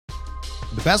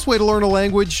The best way to learn a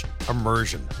language?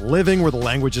 Immersion. Living where the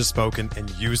language is spoken and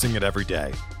using it every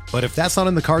day. But if that's not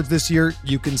in the cards this year,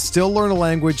 you can still learn a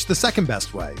language the second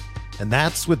best way, and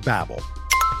that's with Babbel.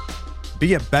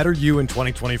 Be a better you in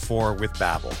 2024 with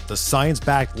Babbel, the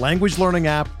science-backed language learning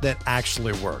app that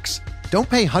actually works. Don't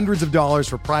pay hundreds of dollars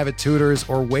for private tutors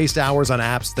or waste hours on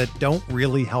apps that don't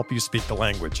really help you speak the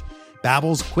language.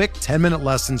 Babbel's quick 10-minute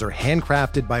lessons are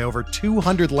handcrafted by over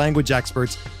 200 language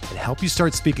experts and help you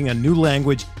start speaking a new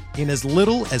language in as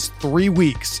little as 3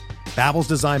 weeks. Babbel's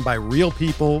designed by real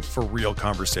people for real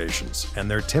conversations,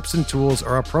 and their tips and tools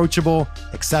are approachable,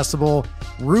 accessible,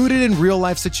 rooted in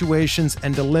real-life situations,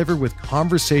 and delivered with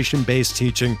conversation-based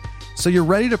teaching, so you're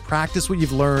ready to practice what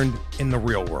you've learned in the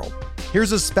real world.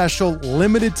 Here's a special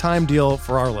limited-time deal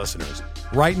for our listeners.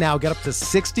 Right now, get up to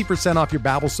 60% off your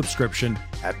Babbel subscription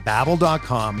at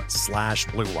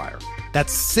babbel.com/Blue Wire.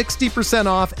 That's 60%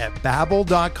 off at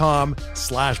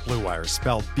babbel.com/Blue Wire,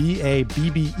 spelled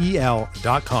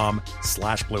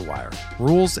BABBEL.com/Blue Wire.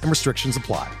 Rules and restrictions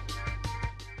apply.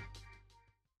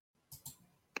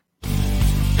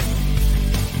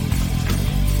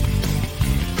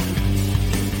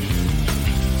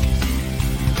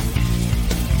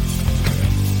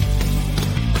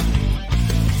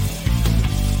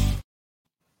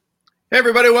 Hey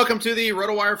everybody, welcome to the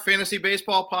RotoWire Fantasy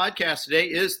Baseball Podcast. Today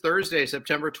is Thursday,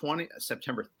 September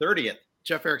 30th.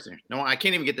 Jeff Erickson. No, I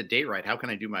can't even get the date right. How can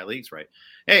I do my leagues right?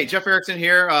 Hey, Jeff Erickson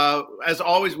here. As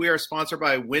always, we are sponsored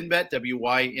by WynnBET,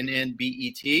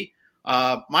 WYNNBET.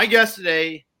 My guest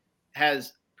today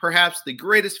has perhaps the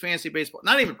greatest fantasy baseball,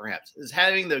 not even perhaps, is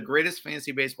having the greatest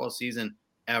fantasy baseball season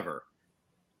ever.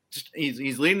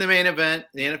 He's leading the main event,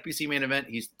 the NFBC main event.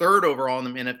 He's third overall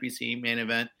in the NFBC main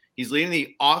event. He's leading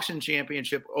the auction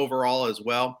championship overall as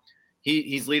well.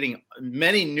 He's leading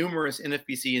numerous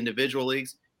NFBC individual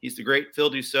leagues. He's the great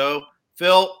Phil Dussault.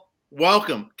 Phil,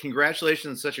 welcome. Congratulations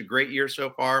on such a great year so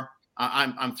far.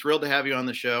 I'm thrilled to have you on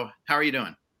the show. How are you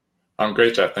doing? I'm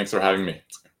great, Jeff. Thanks for having me.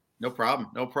 No problem.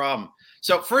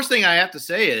 So first thing I have to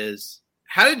say is,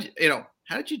 how did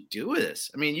you do this?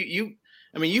 I mean, you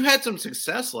had some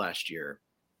success last year,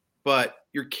 but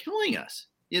you're killing us.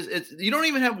 You don't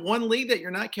even have one league that you're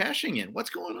not cashing in. What's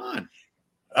going on?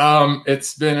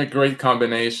 It's been a great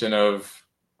combination of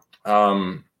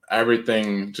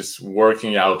everything just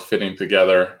working out, fitting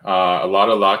together. A lot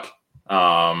of luck.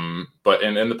 But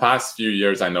in the past few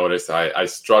years, I noticed I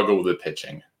struggled with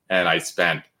pitching, and I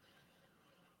spent,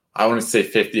 I want to say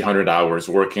 50, 100 hours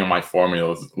working on my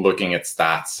formulas, looking at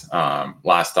stats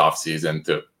last offseason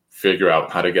to figure out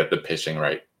how to get the pitching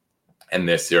right. And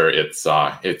this year, it's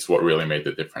what really made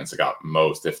the difference. I got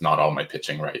most, if not all, my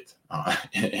pitching right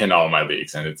in all my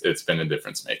leagues, and it's been a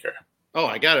difference maker. Oh,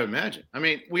 I got to imagine. I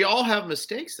mean, we all have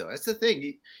mistakes, though. That's the thing.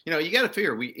 You got to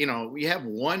figure we have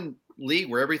one league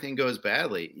where everything goes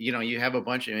badly. You have a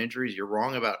bunch of injuries. You're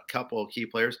wrong about a couple of key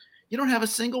players. You don't have a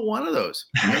single one of those.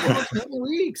 You have 10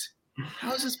 leagues.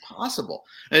 How is this possible?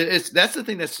 That's the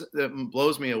thing that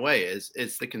blows me away.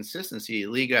 It's the consistency,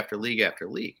 league after league after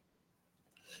league.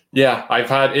 Yeah, I've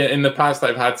had in the past.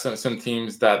 I've had some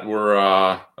teams that were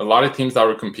a lot of teams that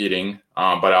were competing,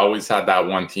 but I always had that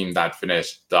one team that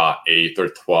finished 8th or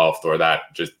 12th, or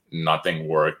that just nothing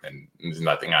worked and there's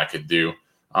nothing I could do.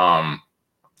 The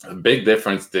big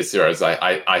difference this year is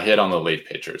I hit on the late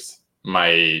pitchers.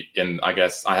 I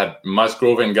guess I had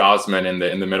Musgrove and Gausman in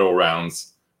the middle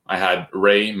rounds. I had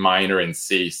Ray, Minor, and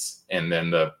Cease in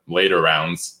the later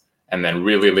rounds. And then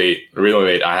really late,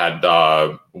 I had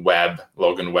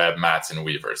Logan Webb, Matz, and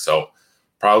Weaver. So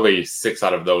probably 6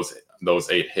 out of those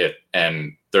 8 hit,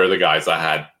 and they're the guys I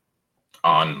had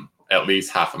on at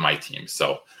least half of my team.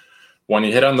 So when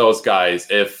you hit on those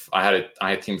guys, if I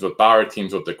had teams with Bauer,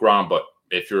 teams with DeGrom, but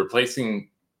if you're replacing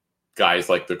guys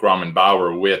like DeGrom and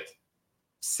Bauer with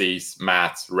Cease,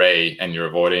 Matz, Ray, and you're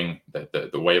avoiding the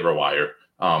waiver wire,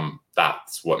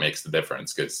 that's what makes the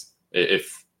difference. Because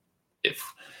if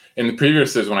in the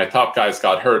previous years, when my top guys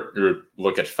got hurt, you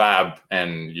look at Fab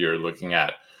and you're looking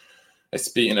at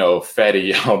Espino,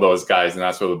 Fetty, all those guys, and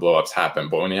that's where the blowups happen.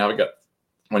 But when you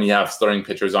have starting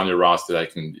pitchers on your roster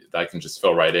that can just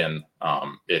fill right in,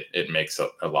 it makes it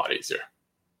a lot easier.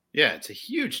 Yeah, it's a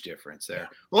huge difference there.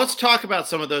 Well, let's talk about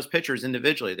some of those pitchers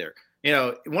individually there.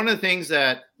 One of the things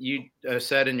that you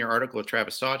said in your article with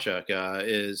Travis Sawchuk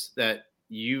is that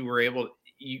you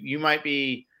might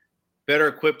be better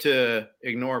equipped to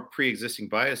ignore pre-existing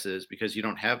biases because you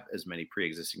don't have as many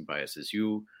pre-existing biases.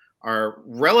 You are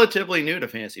relatively new to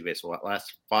fantasy baseball,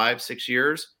 last 5-6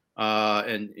 years.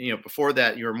 And before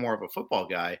that, you were more of a football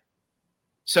guy.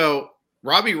 So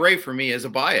Robbie Ray for me is a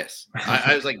bias.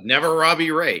 I was like, never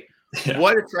Robbie Ray. Yeah.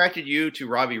 What attracted you to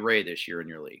Robbie Ray this year in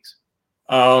your leagues?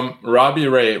 Robbie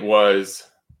Ray was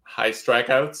high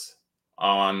strikeouts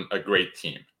on a great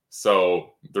team.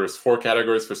 So there's 4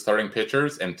 categories for starting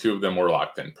pitchers, and 2 of them were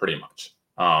locked in pretty much.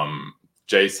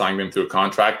 Jay signed him to a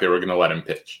contract. They were going to let him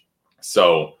pitch.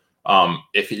 So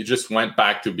if he just went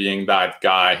back to being that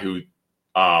guy who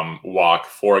walked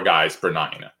 4 guys per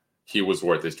 9, he was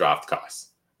worth his draft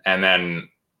cost. And then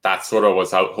that's sort of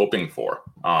what I was hoping for.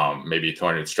 Maybe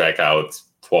 200 strikeouts,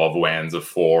 12 wins, a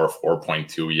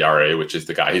 4.2 ERA, which is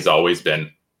the guy he's always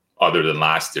been, other than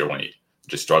last year when he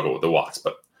just struggled with the walks.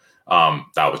 But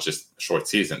that was just a short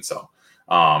season. So,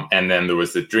 and then there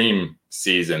was the dream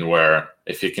season where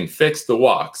if he can fix the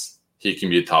walks, he can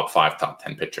be a top 5, top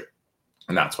 10 pitcher.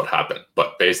 And that's what happened.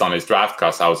 But based on his draft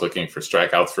costs, I was looking for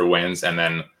strikeouts for wins, and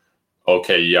then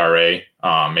okay ERA,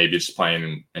 maybe just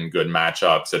playing in good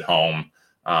matchups at home,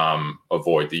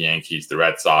 avoid the Yankees, the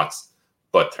Red Sox.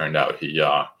 But turned out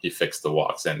he fixed the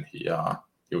walks, and he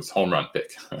was home run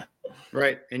pick.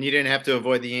 Right, and you didn't have to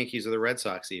avoid the Yankees or the Red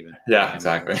Sox even. Yeah,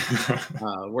 exactly.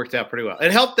 Worked out pretty well.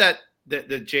 It helped that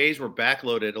the Jays were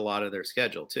backloaded a lot of their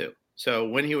schedule too. So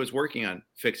when he was working on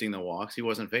fixing the walks, he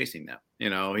wasn't facing them.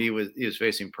 He was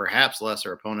facing perhaps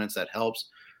lesser opponents. That helps,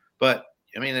 but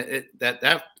I mean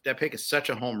that pick is such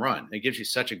a home run. It gives you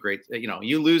such a great.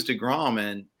 You lose DeGrom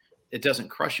and it doesn't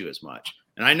crush you as much.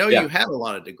 And I know you had a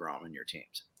lot of DeGrom in your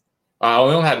teams. I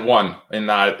only had one in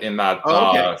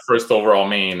that first overall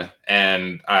main,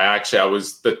 and I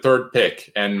was the 3rd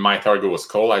pick, and my target was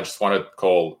Cole. I just wanted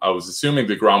Cole. I was assuming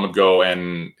DeGrom would go,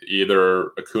 and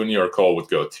either Acuna or Cole would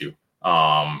go too.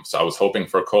 So I was hoping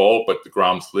for Cole, but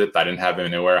DeGrom slipped. I didn't have him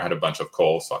anywhere. I had a bunch of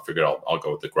Cole, so I figured I'll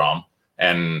go with DeGrom.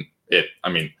 And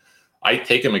I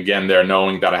take him again there,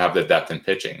 knowing that I have the depth in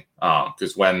pitching.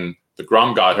 Because when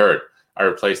DeGrom got hurt, I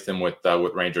replaced him with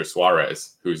Ranger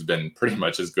Suarez, who's been pretty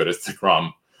much as good as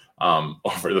DeGrom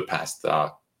over the past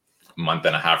month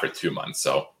and a half or 2 months.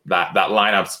 So that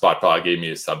lineup spot probably gave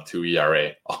me a sub-2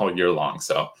 ERA all year long.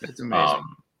 So that's amazing.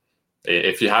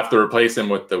 If you have to replace him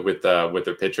with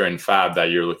the pitcher in Fab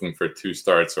that you're looking for 2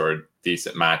 starts or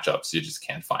decent matchups, you just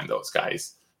can't find those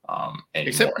guys anymore.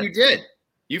 Except you did.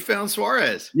 You found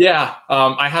Suarez. Yeah,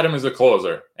 I had him as a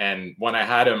closer, and when I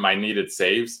had him, I needed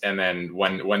saves. And then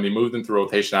when they moved into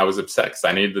rotation, I was upset because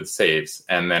I needed saves.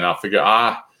 And then I'll figure,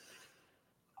 I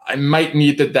might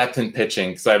need the depth in pitching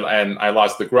because I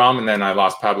lost DeGrom, and then I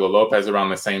lost Pablo Lopez around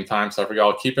the same time. So I figured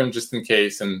I'll keep him just in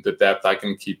case, and the depth I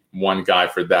can keep one guy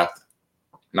for depth.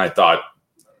 And I thought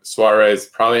Suarez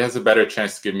probably has a better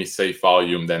chance to give me safe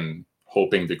volume than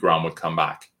hoping DeGrom would come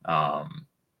back.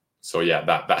 So yeah,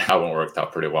 that one worked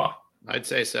out pretty well. I'd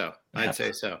say so.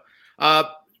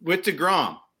 With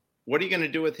DeGrom, what are you going to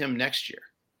do with him next year?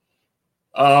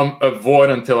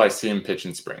 Avoid until I see him pitch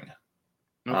in spring.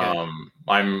 Okay.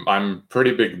 I'm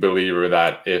pretty big believer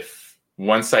that if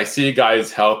once I see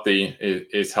guys healthy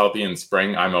in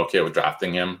spring, I'm okay with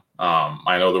drafting him.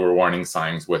 I know there were warning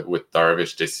signs with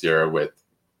Darvish this year, with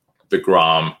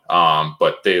DeGrom,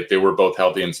 but they were both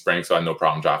healthy in spring, so I had no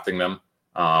problem drafting them.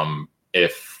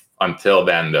 If until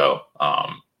then, though,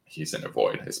 he's in a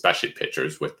void, especially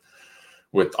pitchers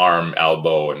with arm,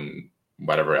 elbow, and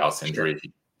whatever else injury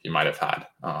he might have had.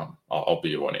 I'll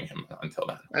be avoiding him until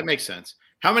then. That makes sense.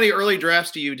 How many early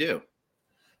drafts do you do?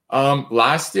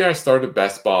 Last year I started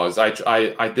best balls.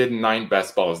 I did 9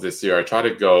 best balls this year. I try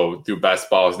to do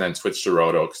best balls and then switch to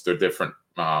roto because they're different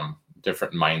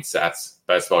mindsets.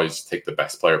 Best ball, you just take the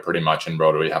best player pretty much. In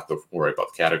roto, you have to worry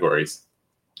about categories.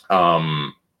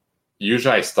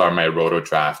 Usually I start my roto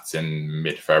drafts in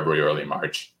mid-February, early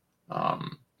March.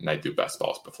 And I do best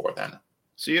balls before then.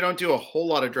 So you don't do a whole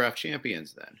lot of draft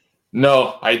champions then?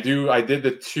 No, I do. I did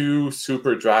the 2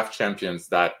 super draft champions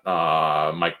that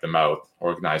Mike the Mouth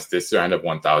organized this year. I ended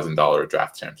up $1,000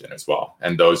 draft champion as well.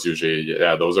 And those usually,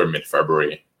 those are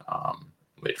mid-February,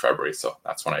 late February. So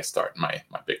that's when I start my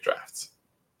big drafts.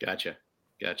 Gotcha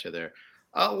there.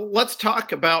 Let's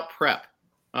talk about prep.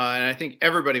 And I think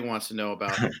everybody wants to know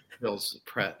about Phil's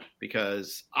prep,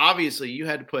 because obviously you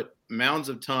had to put mounds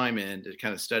of time in to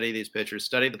kind of study these pitchers,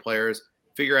 study the players,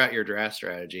 figure out your draft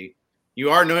strategy. You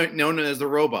are known as the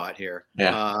robot here.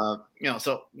 Yeah.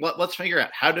 So let's figure out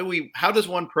how does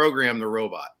one program the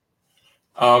robot?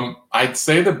 I'd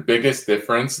say the biggest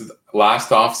difference, last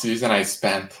offseason, I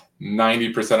spent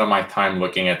 90% of my time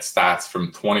looking at stats from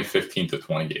 2015 to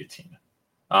 2018.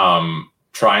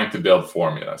 Trying to build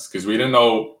formulas because we didn't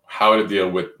know how to deal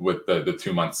with the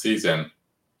 2-month season.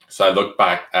 So I looked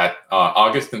back at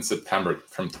August and September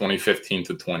from 2015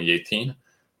 to 2018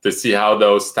 to see how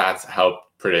those stats help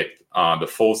predict the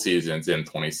full seasons in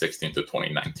 2016 to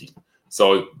 2019.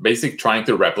 So basically trying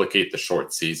to replicate the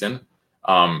short season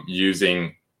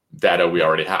using data we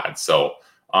already had. So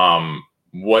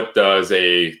what does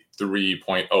a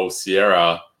 3.0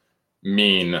 Sierra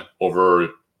mean over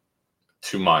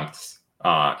 2 months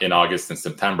in August and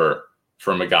September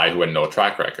from a guy who had no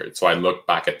track record? So I look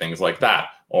back at things like that,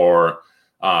 or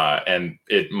and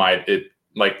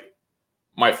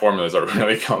my formulas are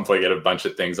really complicated, a bunch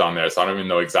of things on there, so I don't even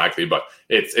know exactly, but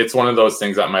it's one of those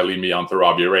things that might lead me onto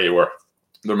Robbie Ray, where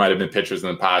there might have been pitchers in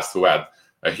the past who had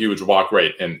a huge walk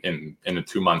rate in a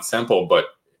 2 month sample, but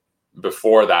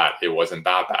before that it wasn't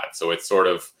that bad. So it's sort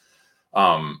of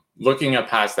looking at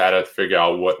past data to figure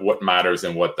out what matters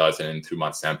and what doesn't in 2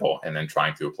 month sample, and then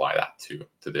trying to apply that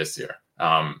to this year.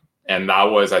 And that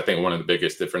was, I think, one of the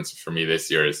biggest differences for me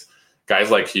this year is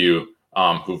guys like you,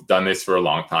 who've done this for a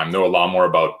long time, know a lot more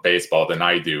about baseball than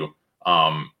I do.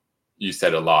 You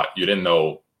said a lot. You didn't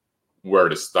know where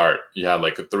to start. You had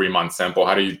like a 3 month sample.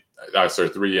 How do you,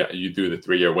 you do the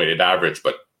 3 year weighted average,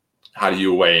 but how do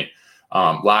you weigh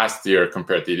last year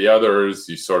compared to the others?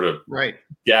 You sort of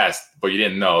guessed, but you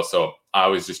didn't know. So I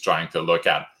was just trying to look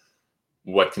at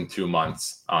what can 2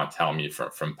 months tell me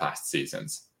from past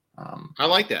seasons. I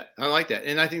like that.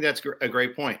 And I think that's a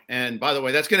great point. And by the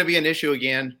way, that's going to be an issue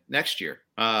again next year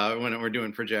when we're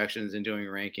doing projections and doing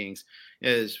rankings,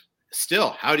 is still,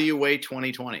 how do you weigh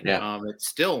 2020? Yeah. It's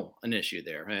still an issue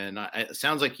there. And it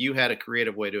sounds like you had a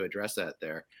creative way to address that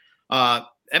there.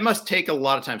 It must take a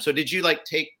lot of time. So did you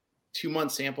take 2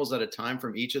 month samples at a time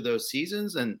from each of those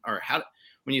seasons? Or how,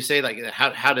 when you say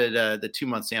how did the 2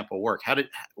 month sample work?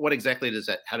 What exactly does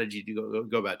that, how did you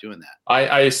go about doing that?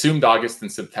 I assumed August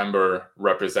and September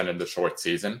represented the short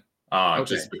season,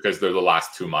 just because they're the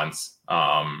last 2 months.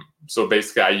 So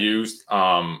basically I used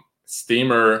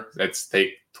Steamer. Let's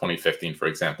take 2015, for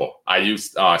example. I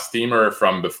used Steamer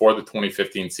from before the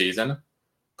 2015 season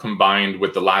combined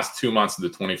with the last 2 months of the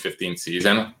 2015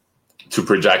 season to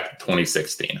project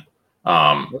 2016.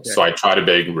 So I try to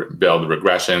build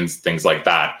regressions, things like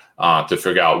that, to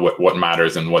figure out what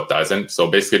matters and what doesn't.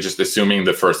 So basically just assuming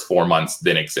the first 4 months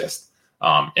didn't exist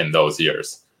in those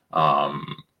years.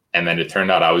 And then it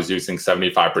turned out I was using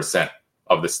 75%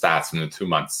 of the stats from the 2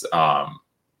 months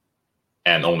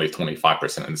and only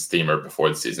 25% in the Steamer before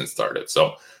the season started.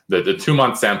 So the 2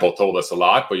 month sample told us a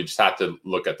lot, but you just had to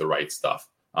look at the right stuff.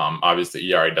 Obviously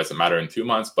ERA doesn't matter in 2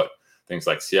 months, but things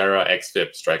like Sierra, XFIP,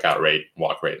 strikeout rate,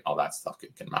 walk rate, all that stuff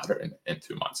can matter in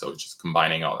 2 months. So it's just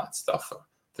combining all that stuff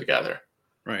together.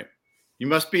 Right. You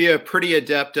must be a pretty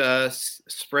adept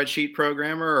spreadsheet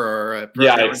programmer or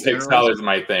Excel is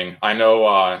my thing. I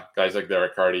know guys like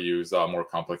Derek Hardy use more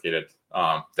complicated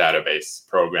database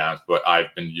programs, but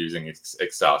I've been using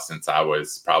Excel since I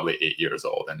was probably 8 years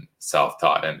old and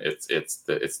self-taught, and it's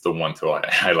the one tool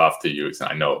I love to use, and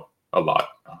I know a lot.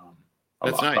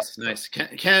 That's nice.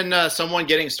 Can someone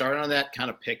getting started on that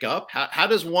kind of pick up? How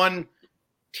does one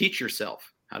teach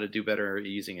yourself how to do better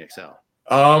using Excel?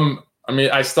 I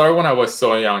mean, I started when I was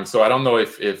so young, so I don't know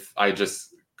if I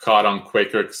just caught on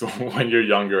quicker, because when you're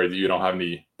younger, you don't have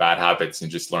any bad habits and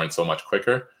just learn so much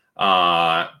quicker.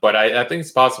 But I think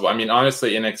it's possible. I mean,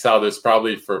 honestly, in Excel, there's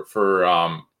probably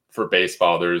for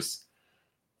baseball, there's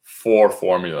 4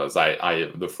 formulas.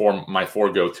 My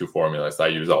 4 go-to formulas I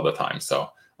use all the time.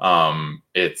 So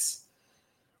it's,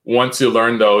 once you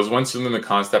learn those, once you learn the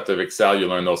concept of Excel, you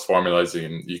learn those formulas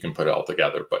and you can put it all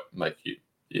together. But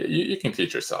you can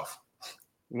teach yourself.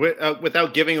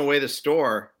 Without giving away the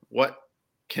store, what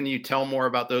can you tell more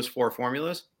about those 4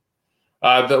 formulas?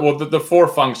 The 4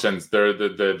 functions, they're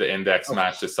the index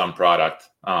match to some product,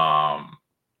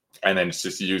 and then it's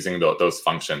just using those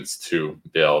functions to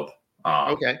build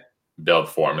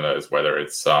formulas, whether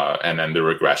it's and then the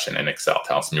regression in Excel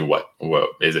tells me what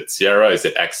is it, Sierra, is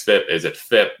it XFIP, is it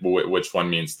FIP, which one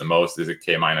means the most, is it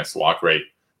K minus walk rate,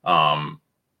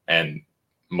 and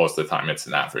most of the time it's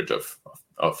an average of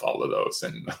all of those.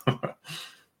 And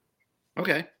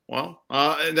okay, well,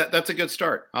 that's a good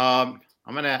start. I'm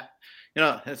gonna,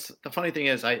 that's the funny thing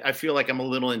is I feel like I'm a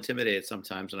little intimidated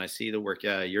sometimes when I see the work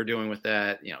you're doing with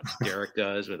that. Derek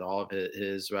does with all of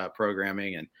his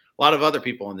programming, and a lot of other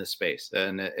people in this space,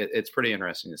 and it's pretty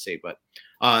interesting to see. But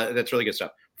that's really good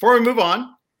stuff. Before we move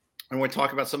on, and we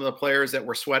talk about some of the players that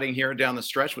we're sweating here down the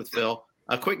stretch with Phil,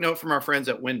 a quick note from our friends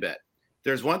at WynnBET.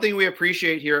 There's one thing we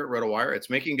appreciate here at RotoWire. It's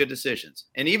making good decisions,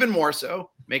 and even more so,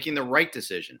 making the right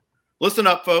decision. Listen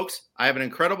up, folks. I have an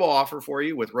incredible offer for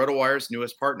you with RotoWire's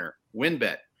newest partner,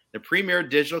 WynnBET, the premier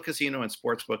digital casino and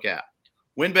sportsbook app.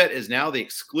 WynnBET is now the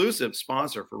exclusive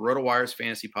sponsor for RotoWire's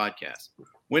Fantasy Podcast.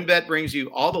 WynnBET brings you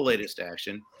all the latest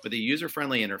action with a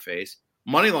user-friendly interface,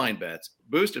 moneyline bets,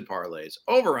 boosted parlays,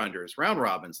 over-unders, round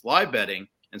robins, live betting,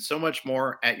 and so much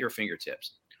more at your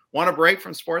fingertips. Want a break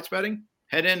from sports betting?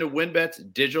 Head into WynnBET's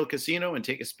digital casino and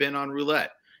take a spin on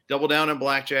roulette. Double down on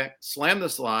blackjack, slam the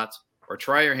slots, or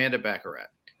try your hand at Baccarat.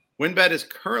 WynnBET is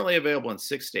currently available in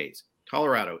 6 states: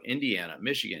 Colorado, Indiana,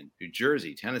 Michigan, New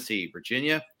Jersey, Tennessee,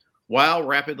 Virginia, while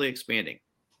rapidly expanding.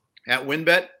 At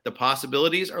WynnBET, the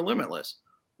possibilities are limitless.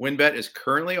 WynnBET is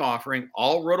currently offering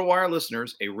all RotoWire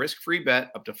listeners a risk-free bet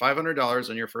up to $500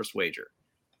 on your first wager.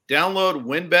 Download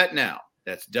WynnBET now.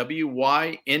 That's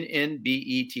WYNNBET.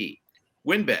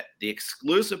 WynnBET, the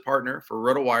exclusive partner for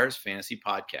RotoWire's fantasy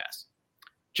podcast.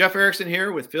 Jeff Erickson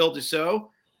here with Phil Dussault.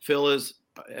 Phil is,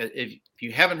 if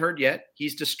you haven't heard yet,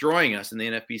 he's destroying us in the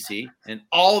NFBC and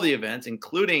all the events,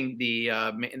 including the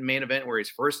main event where he's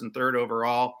first and third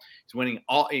overall. He's winning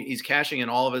he's cashing in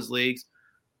all of his leagues.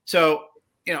 So,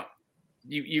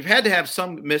 you've had to have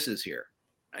some misses here.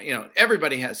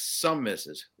 Everybody has some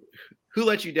misses. Who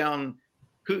let you down?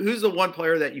 Who's the one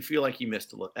player that you feel like you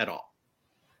missed at all?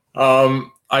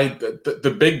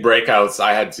 The big breakouts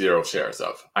I had 0 shares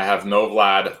of. I have no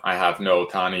Vlad. I have no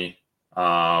Tani.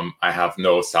 I have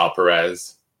no Sal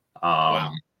Perez.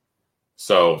 Wow.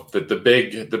 So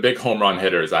the big home run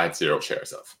hitters I had 0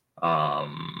 shares of.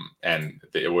 And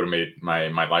it would have made my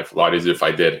life a lot easier if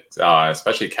I did,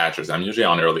 especially catchers. I'm usually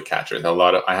on early catchers. I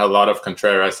had a lot of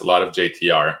Contreras, a lot of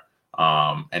JTR,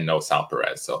 and no Sal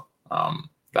Perez. So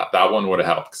that one would have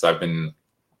helped because I've been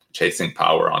chasing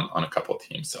power on a couple of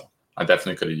teams. So I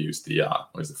definitely could have used the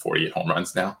 48 home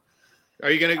runs now. Are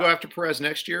you going to go after Perez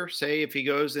next year? Say if he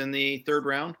goes in the third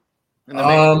round?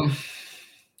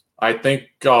 I think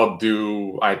I'll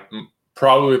do. I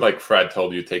probably, like Fred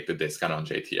told you, take the discount on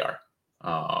JTR.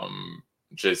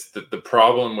 Just the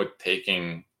problem with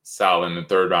taking Sal in the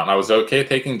third round. I was okay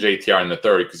taking JTR in the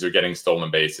third because you're getting stolen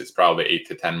bases, probably 8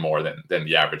 to 10 more than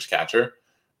the average catcher.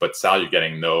 But Sal, you're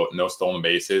getting no stolen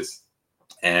bases.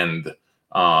 And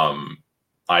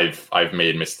I've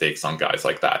made mistakes on guys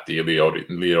like that. The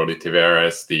Leody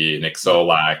Taveras, the Nick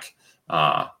Solak,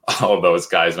 all of those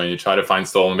guys. When you try to find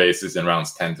stolen bases in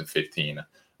rounds 10 to 15,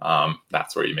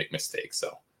 that's where you make mistakes.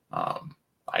 So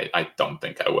I don't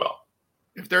think I will.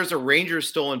 If there's a Rangers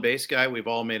stolen base guy, we've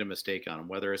all made a mistake on him,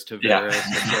 whether it's Taveras,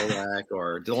 or Solak,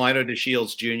 or Delino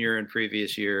DeShields Jr. in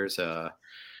previous years.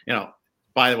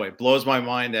 By the way, blows my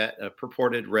mind that a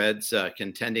purported Reds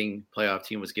contending playoff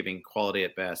team was giving quality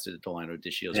at bats to Delino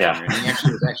DeShields Jr. And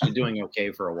he was actually doing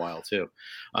okay for a while too.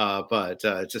 But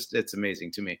it's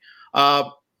amazing to me.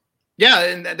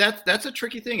 And that's a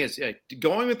tricky thing. Is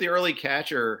going with the early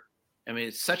catcher. I mean,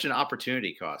 it's such an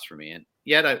opportunity cost for me, and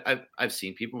yet I've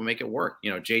seen people make it work.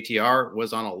 JTR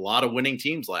was on a lot of winning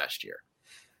teams last year.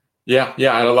 Yeah,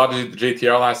 I had a lot of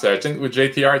JTR last year. I think with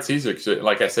JTR, it's easier because,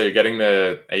 like I said, you're getting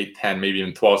the 8, 10, maybe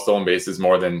even 12 stolen bases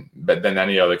more than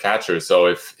any other catcher. So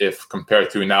if compared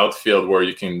to an outfield where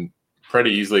you can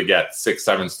pretty easily get 6,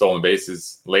 7 stolen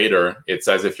bases later, it's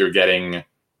as if you're getting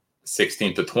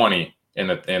 16 to 20 in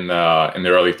the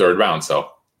early third round.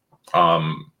 So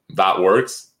that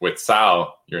works. With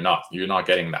Sal, you're not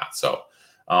getting that. So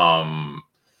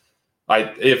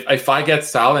if I get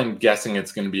Sal, I'm guessing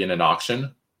it's going to be in an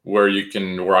auction where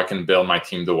I can build my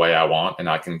team the way I want and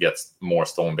I can get more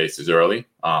stolen bases early.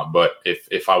 But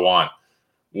if I want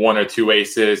 1 or 2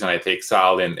 aces and I take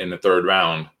Sal in the third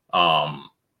round,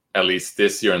 at least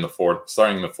this year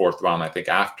starting in the fourth round, I think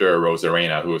after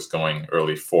Rosarena, who was going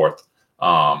early fourth,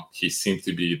 he seemed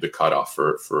to be the cutoff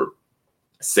for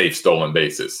safe stolen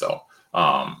bases. So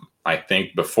I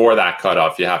think before that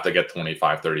cutoff, you have to get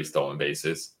 25, 30 stolen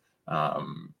bases.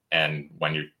 And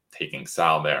when you're taking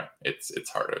Sal there, it's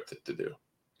harder to do.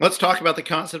 Let's talk about the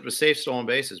concept of safe stolen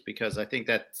bases, because I think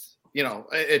that's,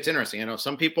 it's interesting. I know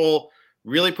some people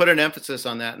really put an emphasis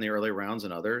on that in the early rounds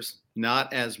and others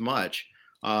not as much.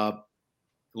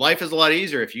 Life is a lot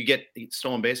easier if you get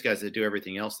stolen base guys that do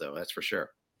everything else, though. That's for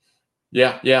sure.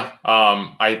 Yeah.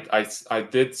 I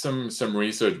did some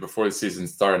research before the season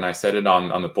started, and I said it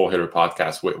on the Pull Hitter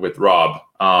podcast with Rob.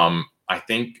 I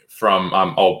think from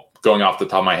going off the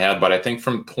top of my head, but I think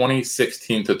from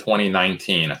 2016 to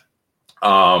 2019,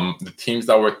 the teams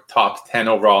that were top 10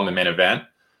 overall in the main event,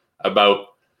 about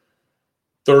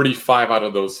 35 out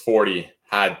of those 40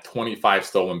 had 25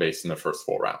 stolen base in the first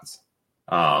 4 rounds.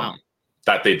 Wow.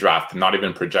 That they drafted, not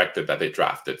even projected that they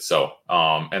drafted. So,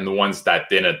 and the ones that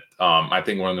didn't, I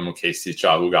think one of them was Casey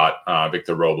Shaw, who got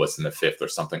Victor Robles in the 5th or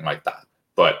something like that.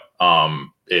 But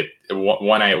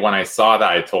when I saw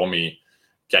that, it told me,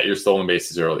 get your stolen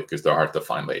bases early because they're hard to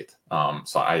find late.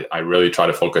 So I really try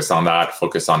to focus on that,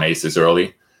 focus on aces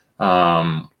early.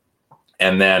 And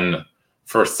then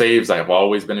for saves, I've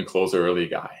always been a closer early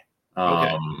guy.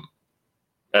 Okay.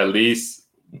 At least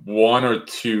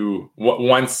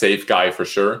one safe guy for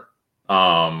sure.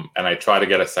 And I try to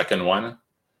get a second one.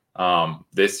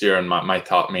 This year in my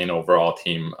top main overall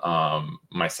team,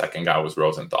 my second guy was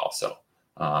Rosenthal. So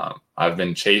I've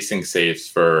been chasing saves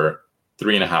for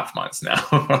 3.5 months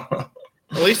now.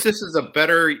 At least this is a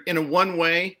better, in a one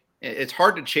way. It's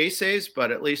hard to chase saves,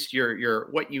 but at least your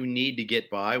what you need to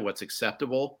get by, what's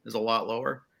acceptable, is a lot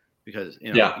lower, because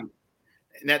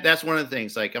that's one of the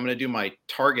things. Like, I'm going to do my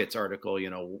targets article.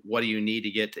 What do you need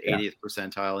to get to 80th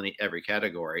percentile in every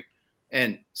category,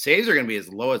 and saves are going to be as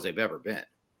low as they've ever been.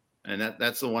 And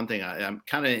that's the one thing I'm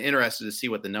kind of interested to see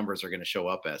what the numbers are going to show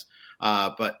up as.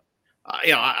 But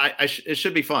it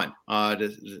should be fun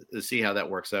to see how that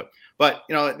works out. But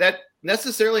that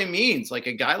necessarily means like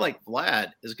a guy like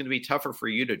Vlad is going to be tougher for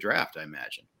you to draft, I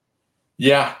imagine.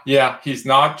 Yeah. He's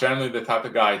not generally the type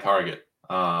of guy I target.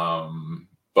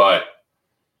 But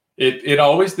it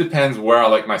always depends where I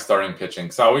like my starting pitching.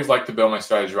 So I always like to build my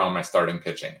strategy around my starting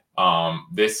pitching.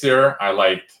 This year I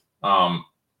liked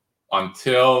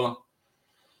until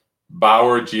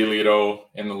Bauer, Giolito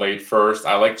in the late first.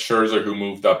 I liked Scherzer, who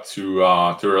moved up to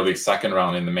early second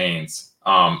round in the mains.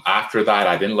 After that,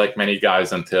 I didn't like many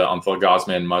guys until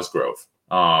Gausman and Musgrove.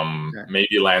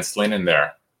 Maybe Lance Lynn in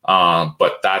there.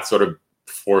 But that sort of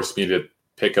forced me to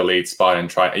pick a late spot and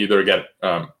try either get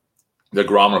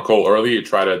DeGrom or Cole early, or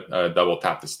try to double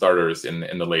tap the starters in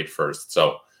the late first.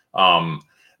 So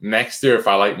next year, if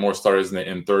I like more starters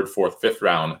in third, fourth, fifth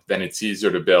round, then it's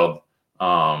easier to build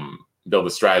a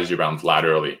strategy around Vlad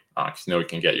early, because you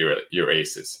can get your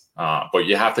aces. But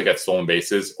you have to get stolen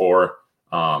bases or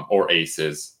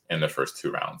aces in the first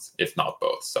 2 rounds, if not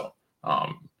both. So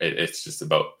it's just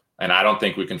about, and I don't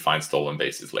think we can find stolen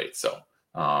bases late. So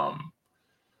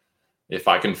if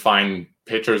I can find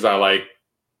pitchers I like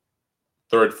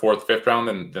third, fourth, fifth round,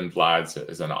 then Vlad's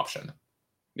is an option.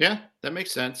 Yeah, that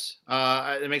makes sense.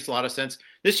 It makes a lot of sense.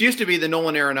 This used to be the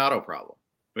Nolan Arenado problem.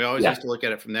 We always used to look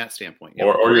at it from that standpoint.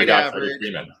 Or your guy, Freddie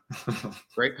Freeman.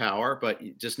 Great power, but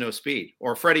just no speed.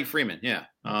 Or Freddie Freeman, yeah.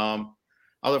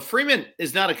 Although Freeman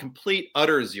is not a complete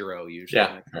utter zero usually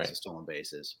when it comes to stolen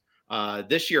bases.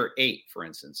 This year, 8, for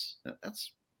instance.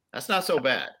 That's not so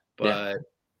bad, but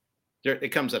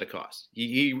it comes at a cost.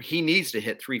 He needs to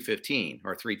hit 315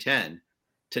 or 310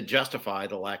 to justify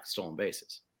the lack of stolen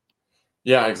bases.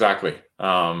 Yeah, exactly.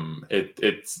 I've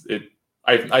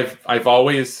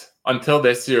always, until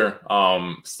this year,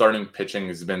 starting pitching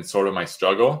has been sort of my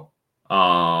struggle.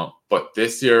 But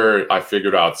this year I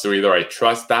figured out, so either I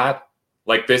trust that,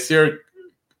 like this year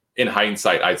in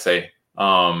hindsight, I'd say,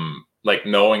 like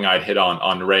knowing I'd hit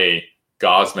on Ray,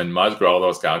 Gausman, Musgrove, all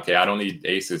those guys. Okay, I don't need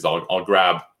aces. I'll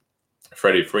grab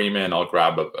Freddie Freeman. I'll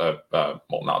grab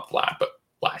well, not Vlad, but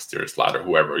last year's Vlad or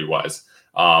whoever he was,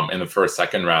 in the first,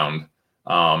 second round.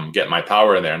 Get my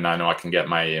power in there, and I know I can get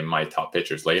my top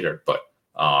pitchers later. But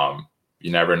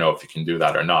you never know if you can do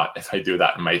that or not. If I do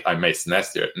that, I miss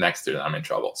next year, I'm in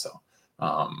trouble. So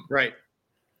right.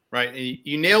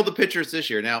 You nailed the pitchers this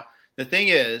year. Now the thing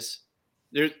is,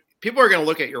 people are going to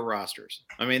look at your rosters.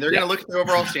 I mean, they're going to look at the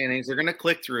overall standings. They're going to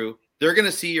click through. They're going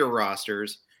to see your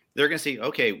rosters. They're going to see,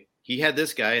 okay, he had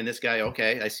this guy and this guy.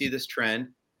 Okay, I see this trend.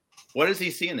 What does he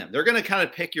see in them? They're going to kind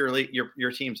of pick your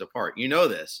teams apart. You know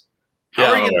this. How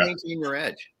are you going to maintain your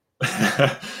edge?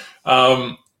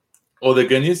 Well, the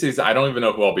good news is I don't even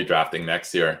know who I'll be drafting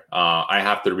next year. I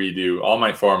have to redo all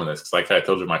my formulas, because like I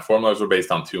told you, my formulas were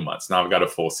based on 2 months. Now I've got a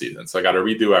full season, so I got to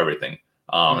redo everything.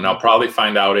 And I'll probably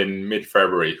find out in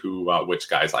mid-February which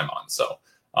guys I'm on. So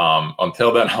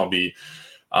until then, I'll be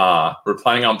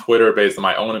replying on Twitter based on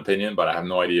my own opinion, but I have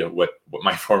no idea what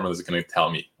my formula is going to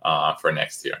tell me for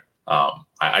next year.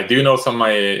 I do know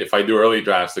if I do early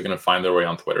drafts, they're going to find their way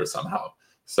on Twitter somehow.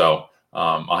 So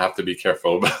I'll have to be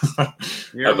careful about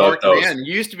those. Man,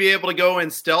 you used to be able to go in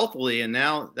stealthily, and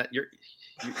now that you're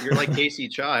like Casey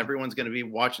Cha, everyone's going to be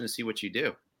watching to see what you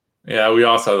do. Yeah, we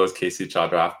also had those Casey Cha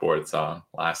draft boards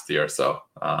last year. So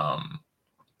I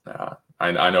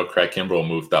know Craig Kimbrell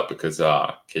moved up because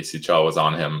Casey Cha was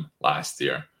on him last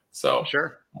year. So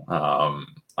sure.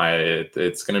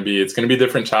 It's gonna be a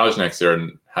different challenge next year,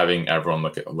 and having everyone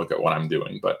look at what I'm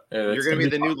doing. But you're gonna be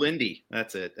the new Lindy.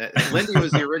 That's it. Lindy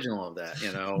was the original of that,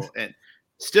 and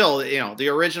still, the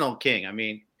original king. I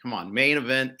mean, come on, main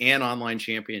event and online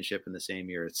championship in the same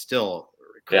year. It's still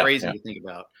crazy to think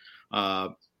about.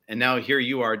 And now here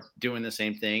you are doing the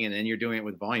same thing, and then you're doing it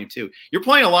with volume too. You're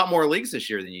playing a lot more leagues this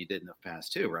year than you did in the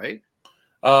past too, right?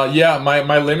 Yeah,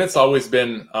 my limit's always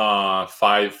been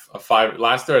five.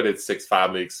 Last year I did 6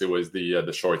 fab leagues. It was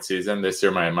the short season. This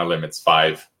year my limit's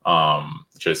 5.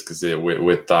 Just because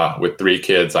with 3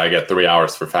 kids, I get 3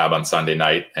 hours for fab on Sunday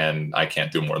night, and I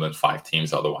can't do more than 5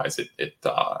 teams. Otherwise, I'd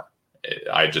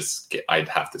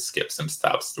have to skip some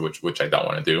steps, which I don't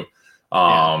want to do.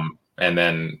 And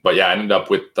then, but yeah, I ended up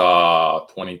with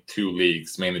 22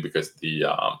 leagues, mainly because the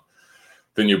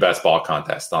new best ball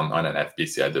contest on an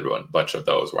FBC. I did a bunch of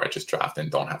those where I just draft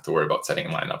and don't have to worry about setting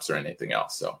lineups or anything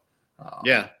else. So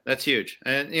yeah, that's huge.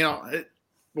 And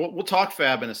we'll talk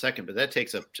fab in a second, but that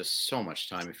takes up just so much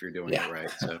time if you're doing it right.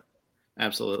 So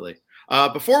absolutely.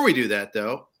 Before we do that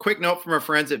though, quick note from our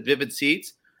friends at Vivid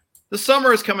Seats. The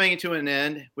summer is coming to an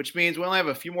end, which means we only have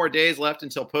a few more days left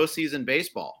until postseason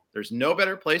baseball. There's no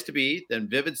better place to be than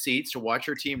Vivid Seats to watch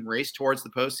your team race towards the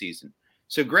postseason.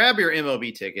 So grab your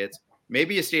MLB tickets,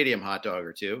 maybe a stadium hot dog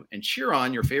or 2, and cheer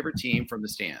on your favorite team from the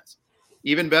stands.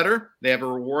 Even better, they have a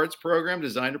rewards program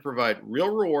designed to provide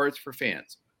real rewards for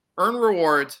fans. Earn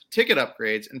rewards, ticket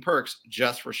upgrades, and perks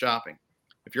just for shopping.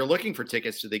 If you're looking for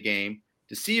tickets to the game,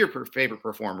 to see your favorite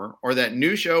performer, or that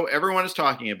new show everyone is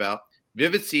talking about,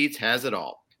 Vivid Seats has it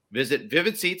all. Visit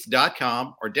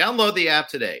vividseats.com or download the app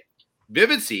today.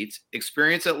 Vivid Seats,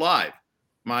 experience it live.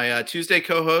 My Tuesday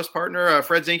co-host partner,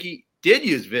 Fred Zinke, did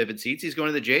use Vivid Seats. He's going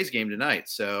to the Jays game tonight,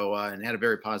 so and had a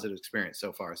very positive experience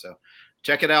so far. So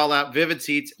check it all out,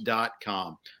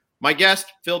 vividseats.com. My guest,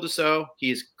 Phil Dussault,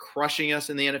 he's crushing us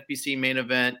in the NFBC main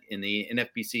event, in the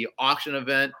NFBC auction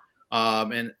event,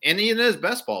 and in his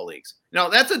best ball leagues. Now,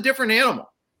 that's a different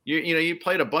animal. You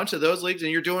played a bunch of those leagues,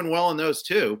 and you're doing well in those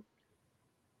too.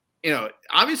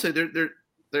 Obviously,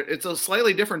 it's a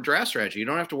slightly different draft strategy. You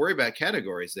don't have to worry about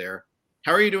categories there.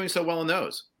 How are you doing so well in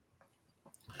those?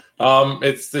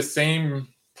 It's the same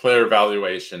player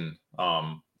evaluation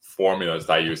formulas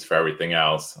that I use for everything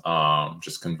else.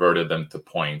 Just converted them to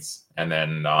points, and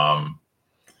then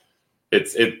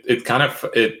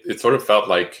it sort of felt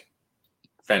like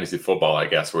fantasy football, I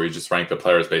guess, where you just rank the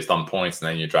players based on points, and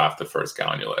then you draft the first guy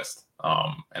on your list,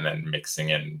 and then mixing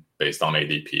in based on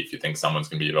ADP if you think someone's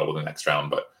going to be available the next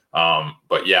round.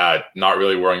 But yeah, not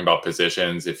really worrying about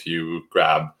positions. If you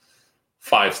grab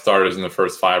 5 starters in the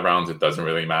first 5 rounds, it doesn't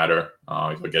really matter.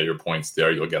 You'll get your points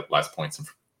there. You'll get less points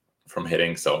from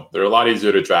hitting. So they're a lot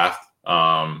easier to draft.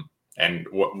 And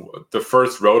the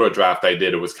first roto draft I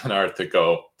did, it was kind of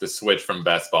hard to switch from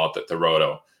best ball to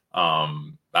roto.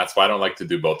 That's why I don't like to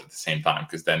do both at the same time,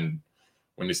 because then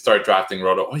when you start drafting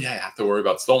roto, I have to worry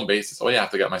about stolen bases. I have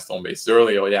to get my stolen bases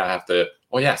early.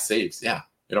 Saves. Yeah.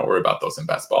 You don't worry about those in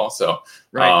best ball. So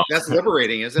right. That's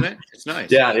liberating, isn't it? It's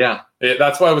nice. Yeah.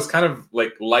 That's why it was kind of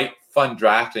like light, fun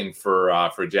drafting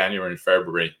for January and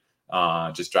February.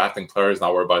 Just drafting players,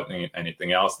 not worry about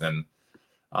anything else. Then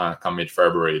come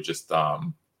mid-February, just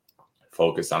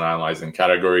focus on analyzing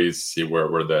categories, see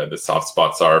where the soft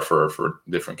spots are for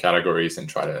different categories, and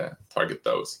try to target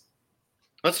those.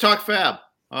 Let's talk fab.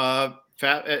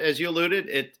 Fab, as you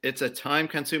alluded, it's a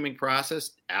time-consuming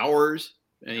process, hours.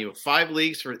 And 5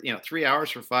 leagues for 3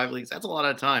 hours for 5 leagues. That's a lot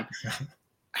of time.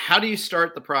 How do you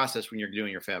start the process when you're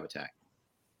doing your fab attack?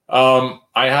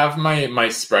 I have my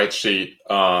spreadsheet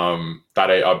that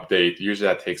I update. Usually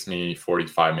that takes me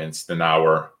 45 minutes to an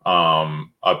hour.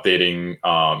 Updating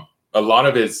a lot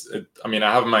of it is, I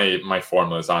have my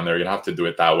formulas on there. You don't have to do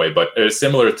it that way, but it's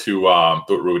similar to what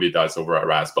Rudy does over at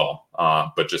Razzball,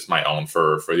 but just my own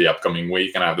for the upcoming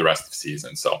week, and I have the rest of the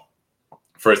season. So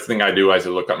first thing I do is I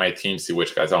look at my team, see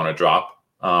which guys I want to drop.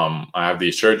 I have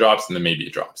the sure drops and the maybe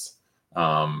drops.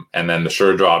 And then the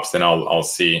sure drops, then I'll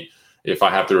see if I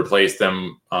have to replace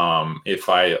them.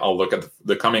 I'll look at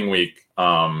the coming week.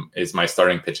 Is my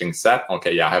starting pitching set?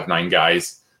 Okay, yeah, I have 9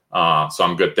 guys. So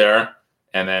I'm good there.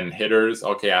 And then hitters,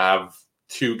 okay, I have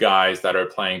 2 guys that are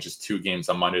playing just 2 games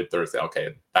on Monday to Thursday.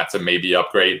 Okay, that's a maybe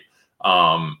upgrade.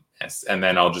 And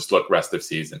then I'll just look rest of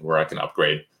season where I can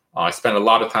upgrade. I spend a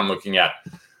lot of time looking at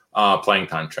playing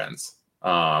time trends.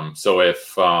 So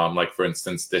if, like for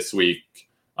instance, this week,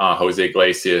 Jose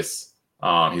Iglesias,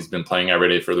 he's been playing every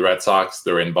day for the Red Sox.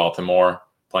 They're in Baltimore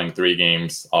playing 3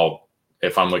 games.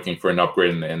 If I'm looking for an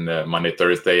upgrade in the Monday,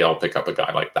 Thursday, I'll pick up a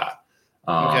guy like that.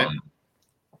 Okay.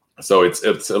 So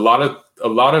it's a lot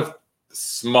of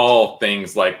small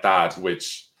things like that,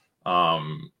 which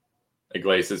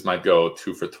Iglesias might go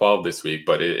 2 for 12 this week,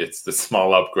 but it's the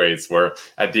small upgrades where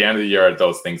at the end of the year,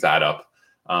 those things add up.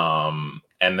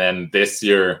 And then this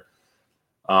year,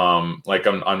 like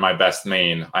on my best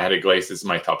main, I had Iglesias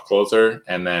my top closer,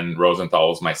 and then Rosenthal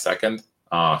was my second.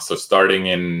 So starting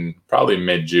in probably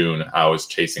mid-June, I was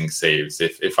chasing saves.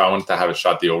 If I wanted to have a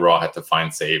shot the overall, I had to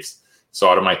find saves. So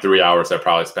out of my 3 hours, I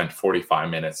probably spent 45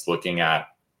 minutes looking at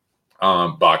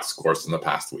box scores in the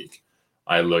past week.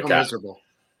 I look at miserable.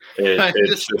 Yeah.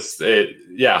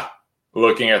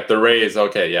 Looking at the Rays,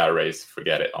 okay, yeah, Rays,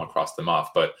 forget it. I'll cross them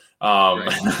off. But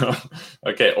right.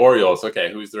 Okay, Orioles,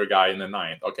 okay, who's their guy in the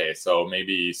ninth? Okay, so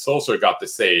maybe Sulser got the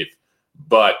save,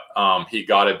 but he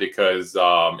got it because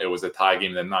it was a tie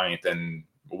game in the ninth, and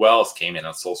Wells came in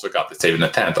and Sulser got the save in the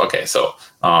 10th. Okay, so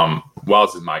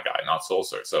Wells is my guy, not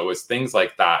Sulser. So it was things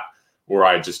like that where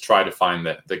I just try to find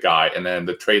the guy. And then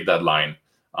the trade deadline,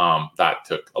 that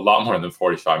took a lot more than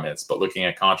 45 minutes, but looking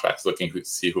at contracts, looking to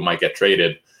see who might get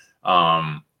traded.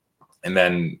 And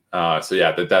then,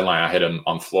 the deadline I hit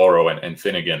on Floro and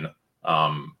Finnegan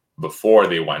before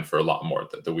they went for a lot more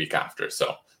the week after.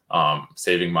 So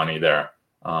saving money there.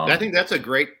 I think that's a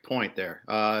great point there.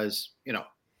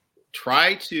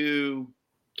 Try to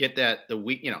get that the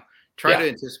week, try to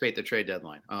anticipate the trade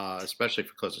deadline, especially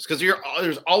for closers, because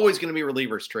there's always going to be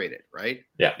relievers traded, right?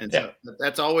 Yeah. And so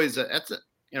that's always,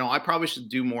 I probably should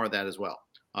do more of that as well.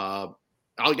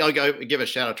 I'll give a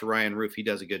shout out to Ryan Roof. He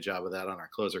does a good job of that on our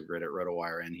closer grid at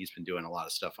RotoWire, and he's been doing a lot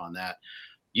of stuff on that.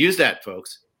 Use that,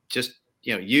 folks. Just,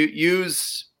 I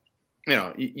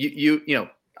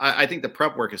think the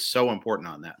prep work is so important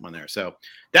on that one there. So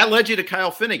that led you to Kyle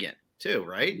Finnegan too,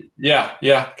 right?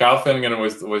 Yeah. Kyle Finnegan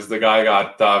was the guy.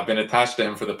 Got been attached to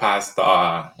him for the past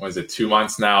 2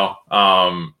 months now.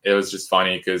 It was just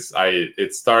funny because I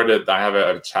have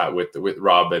a chat with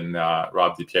Rob and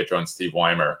Rob DiPietro and Steve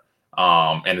Weimer.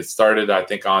 And it started, I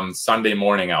think, on Sunday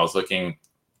morning. I was looking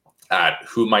at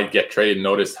who might get traded.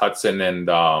 Noticed Hudson and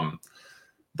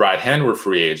Brad Hand were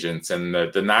free agents, and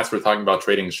the Nats were talking about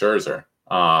trading Scherzer.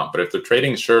 But if they're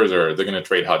trading Scherzer, they're going to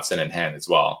trade Hudson and Hand as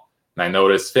well. And I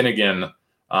noticed Finnegan,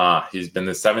 he's been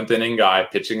the seventh inning guy,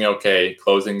 pitching okay,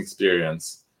 closing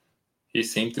experience. He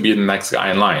seemed to be the next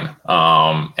guy in line.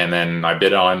 And then I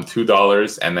bid on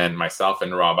 $2, and then myself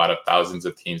and Rob, out of thousands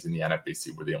of teams in the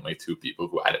NFBC, were the only two people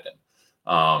who added him.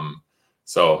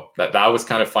 So that was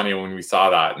kind of funny when we saw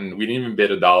that. And we didn't even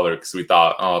bid $1 because we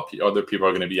thought, other people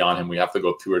are going to be on him. We have to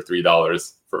go $2 or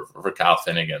 $3 for Kyle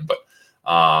Finnegan. But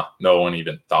no one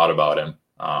even thought about him.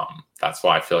 That's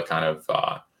why I feel kind of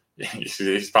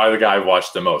he's probably the guy I've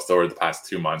watched the most over the past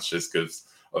 2 months, just because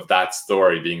of that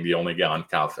story being the only guy on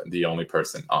the only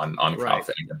person on right. Kyle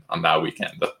Finnegan on that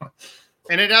weekend.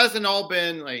 And it hasn't all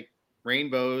been like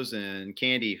rainbows and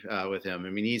candy with him. I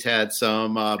mean, he's had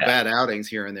some bad outings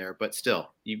here and there, but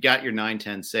still, you've got your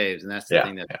 9-10 saves, and that's the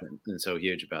thing that's been so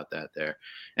huge about that there.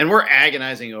 And we're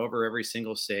agonizing over every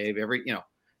single save, every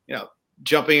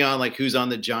jumping on like who's on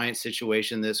the Giants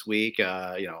situation this week.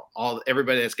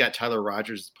 Everybody that's got Tyler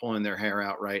Rogers is pulling their hair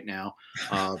out right now.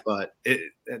 But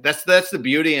that's the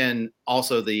beauty and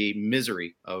also the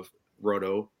misery of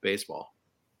Roto baseball.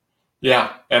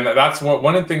 Yeah, and that's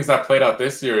one of the things that played out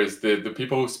this year is the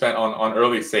people who spent on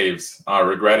early saves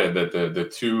regretted that the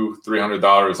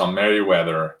 $200-$300 on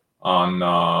Merriweather, on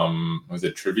was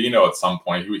it Trevino at some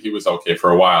point. He was okay for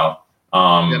a while.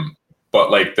 But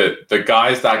like the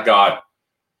guys that got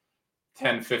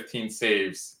 10-15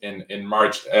 saves in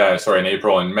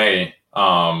April and May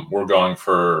were going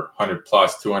for 100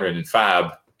 plus 200 in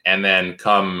fab, and then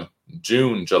come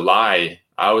June, July,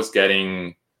 I was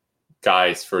getting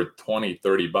guys for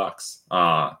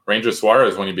 $20-$30. Ranger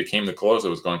Suarez, when he became the closer,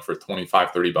 was going for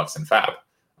 $25-$30 in fab.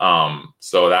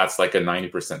 So that's like a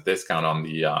 90% discount on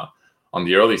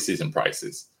the early season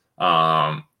prices.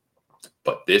 But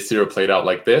this year played out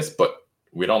like this, but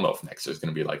we don't know if next year is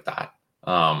going to be like that.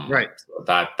 Right. So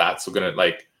that's going to,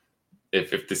 like,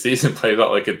 if the season plays out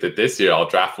like it did this year, I'll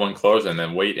draft one closer and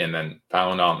then wait and then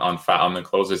pound on the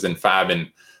closers in fab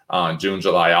in June,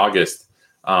 July, August.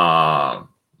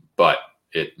 But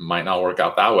it might not work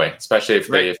out that way, especially if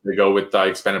they go with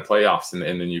expanded playoffs in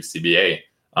the new CBA.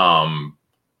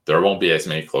 There won't be as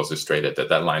many closers traded at the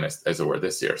deadline as there were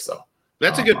this year. So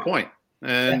that's a good point.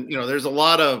 And there's a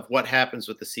lot of what happens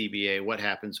with the CBA, what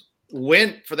happens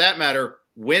when, for that matter,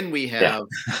 when we have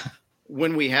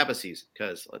a season,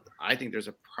 because I think there's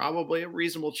probably a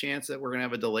reasonable chance that we're going to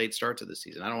have a delayed start to the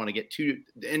season. I don't want to get too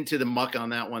into the muck on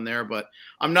that one there, but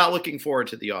I'm not looking forward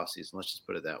to the offseason. Let's just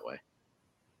put it that way.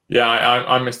 Yeah,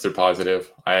 I'm Mr.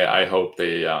 Positive. I hope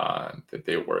that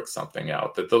they work something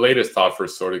out. The latest offer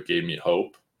sort of gave me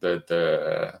hope that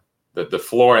the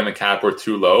floor and the cap were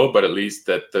too low, but at least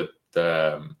that the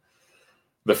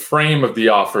frame of the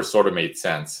offer sort of made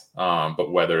sense.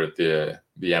 But whether the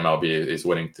MLB is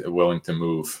willing to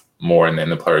move more in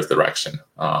the player's direction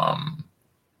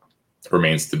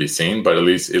remains to be seen. But at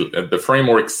least the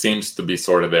framework seems to be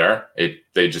sort of there.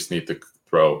 They just need to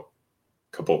throw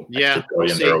couple extra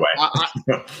billion their way.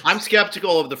 I'm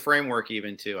skeptical of the framework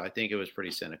even too. I think it was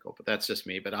pretty cynical, but that's just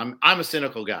me. But I'm a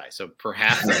cynical guy, so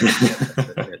perhaps I can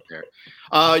get there.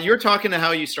 You're talking to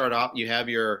how you start off. You have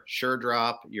your sure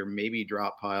drop, your maybe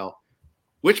drop pile.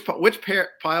 Which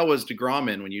pile was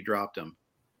DeGrom in when you dropped him?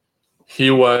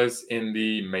 He was in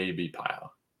the maybe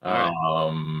pile. Right.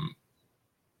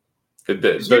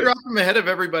 You dropped him ahead of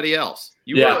everybody else.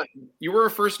 You were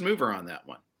a first mover on that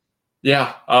one.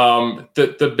 Yeah.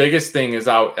 The biggest thing is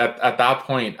at that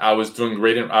point, I was doing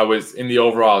great. I was in the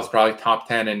overall, I was probably top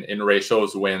 10 in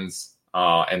ratios, wins,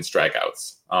 and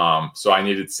strikeouts. So I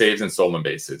needed saves and stolen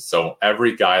bases. So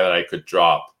every guy that I could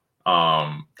drop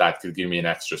that could give me an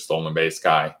extra stolen base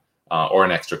guy or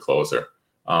an extra closer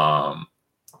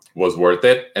was worth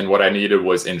it. And what I needed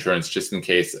was insurance just in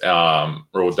case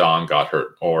Rodon got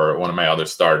hurt or one of my other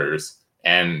starters.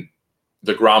 And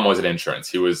DeGrom wasn't insurance.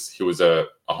 He was a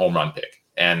home run pick.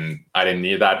 And I didn't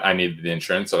need that. I needed the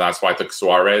insurance. So that's why I took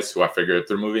Suarez, who I figured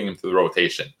they're moving him to the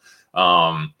rotation.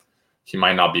 He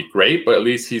might not be great, but at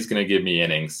least he's going to give me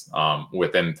innings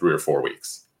within 3 or 4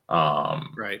 weeks.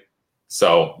 Right.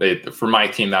 So for my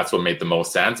team, that's what made the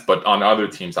most sense. But on other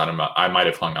teams, I might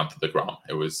have hung on to DeGrom.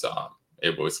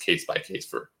 It was case by case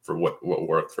for what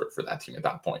worked for that team at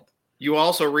that point. You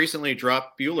also recently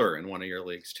dropped Buehler in one of your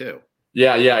leagues too.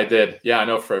 Yeah, I did. Yeah, I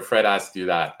know Fred asked to do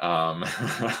that on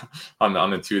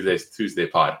the Tuesday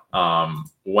pod.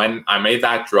 When I made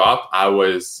that drop, that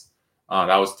was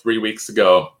 3 weeks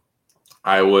ago.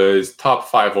 I was top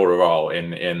 5 overall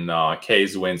in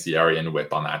Ks, wins, ERA, and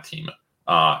WHIP on that team.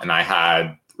 And I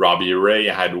had Robbie Ray,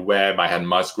 I had Webb, I had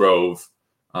Musgrove,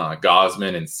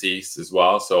 Gausman, and Cease as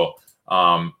well. So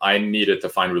I needed to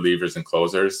find relievers and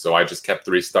closers. So I just kept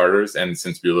 3 starters. And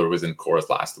since Buehler was in Coors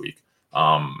last week,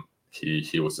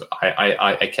 he was.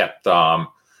 I kept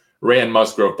Ray and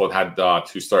Musgrove both had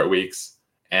 2 start weeks,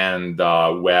 and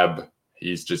Webb,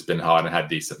 he's just been hot and had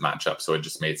decent matchups. So it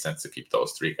just made sense to keep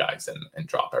those 3 guys and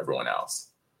drop everyone else.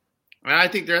 I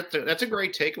think that's a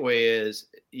great takeaway. Is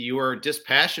you were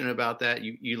dispassionate about that.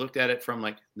 You looked at it from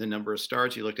like the number of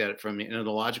starts. You looked at it from the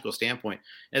logical standpoint,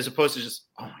 as opposed to just,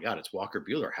 oh my God, it's Walker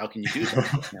Buehler. How can you do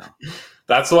that now?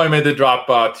 That's why I made the drop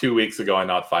 2 weeks ago and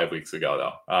not 5 weeks ago,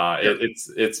 though.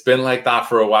 It's been like that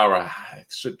for a while. Where I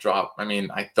should drop. I mean,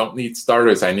 I don't need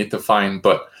starters. I need to find,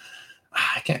 but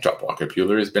I can't drop Walker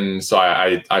Buehler. It's been so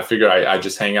I figure I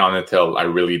just hang on until I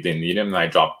really didn't need him, and I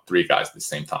dropped 3 guys at the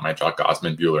same time. I dropped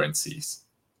Gausman, Buehler, and Cease.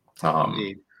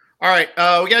 Indeed. All right,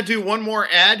 we got to do one more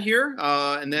ad here,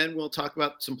 and then we'll talk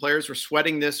about some players we're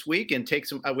sweating this week and take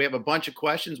some. We have a bunch of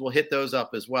questions. We'll hit those up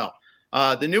as well.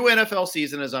 The new NFL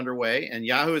season is underway, and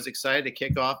Yahoo is excited to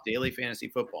kick off daily fantasy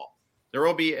football. There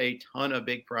will be a ton of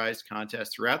big prize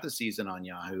contests throughout the season on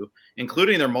Yahoo,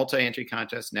 including their multi-entry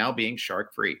contest now being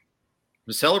shark-free.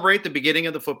 To celebrate the beginning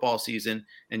of the football season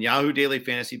and Yahoo Daily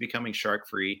Fantasy becoming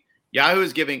shark-free, Yahoo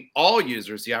is giving all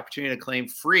users the opportunity to claim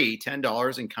free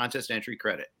 $10 in contest entry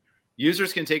credit.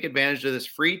 Users can take advantage of this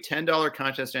free $10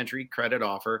 contest entry credit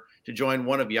offer to join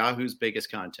one of Yahoo's biggest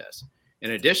contests.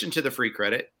 In addition to the free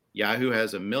credit, Yahoo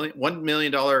has $1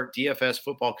 million DFS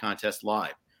football contest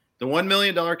live. The $1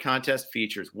 million contest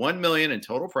features $1 million in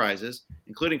total prizes,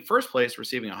 including first place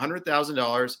receiving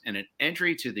 $100,000 and an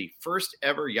entry to the first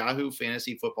ever Yahoo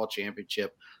Fantasy Football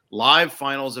Championship live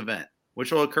finals event,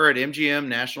 which will occur at MGM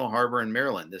National Harbor in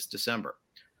Maryland this December.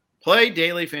 Play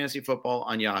daily fantasy football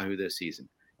on Yahoo this season.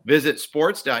 Visit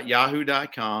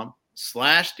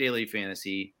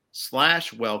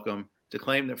sports.yahoo.com/dailyfantasy/welcome to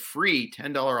claim the free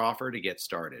 $10 offer to get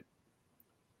started.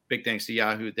 Big thanks to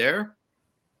Yahoo there.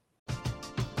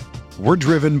 We're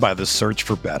driven by the search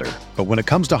for better. But when it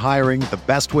comes to hiring, the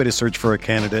best way to search for a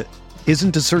candidate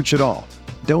isn't to search at all.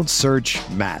 Don't search,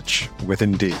 match with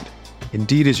Indeed.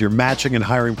 Indeed is your matching and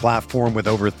hiring platform with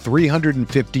over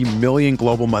 350 million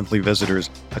global monthly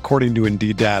visitors, according to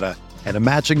Indeed data, and a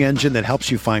matching engine that helps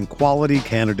you find quality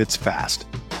candidates fast.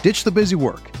 Ditch the busy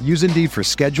work. Use Indeed for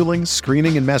scheduling,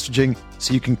 screening, and messaging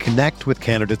so you can connect with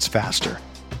candidates faster.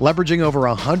 Leveraging over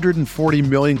 140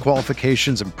 million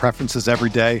qualifications and preferences every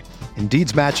day,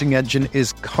 Indeed's matching engine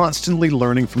is constantly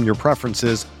learning from your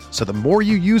preferences, so the more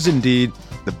you use Indeed,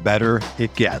 the better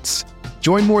it gets.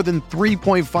 Join more than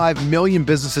 3.5 million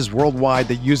businesses worldwide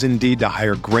that use Indeed to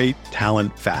hire great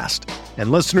talent fast.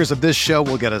 And listeners of this show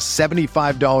will get a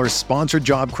 $75 sponsored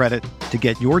job credit to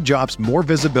get your jobs more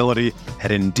visibility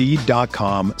at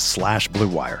Indeed.com/Blue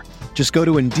Wire. Just go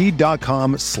to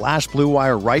Indeed.com/Blue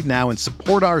Wire right now and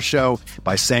support our show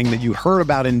by saying that you heard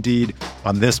about Indeed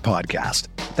on this podcast.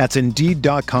 That's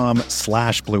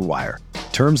Indeed.com/Blue Wire.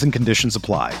 Terms and conditions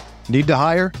apply. Need to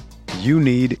hire? You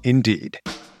need Indeed.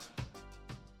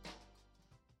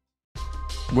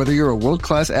 Whether you're a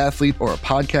world-class athlete or a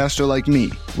podcaster like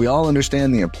me, we all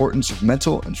understand the importance of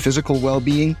mental and physical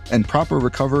well-being and proper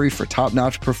recovery for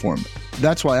top-notch performance.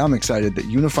 That's why I'm excited that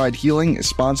Unified Healing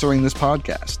is sponsoring this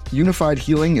podcast. Unified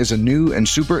Healing is a new and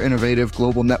super innovative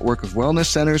global network of wellness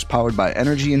centers powered by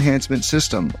Energy Enhancement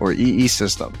System, or EE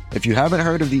System. If you haven't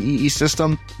heard of the EE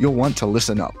System, you'll want to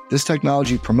listen up. This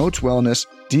technology promotes wellness,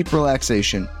 deep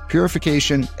relaxation,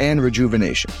 purification, and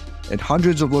rejuvenation. At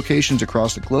hundreds of locations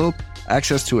across the globe,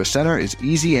 access to a center is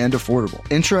easy and affordable.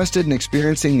 Interested in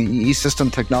experiencing the EE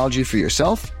System technology for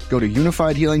yourself? Go to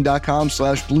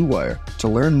unifiedhealing.com/bluewire to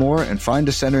learn more and find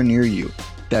a center near you.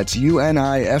 That's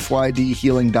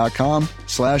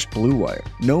unifydhealing.com/bluewire.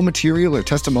 No material or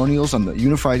testimonials on the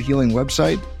Unified Healing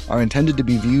website are intended to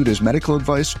be viewed as medical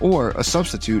advice or a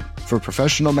substitute for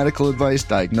professional medical advice,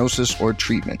 diagnosis, or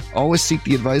treatment. Always seek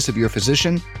the advice of your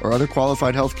physician or other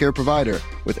qualified healthcare provider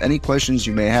with any questions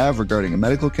you may have regarding a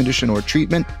medical condition or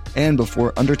treatment and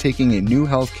before undertaking a new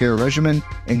healthcare regimen,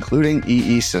 including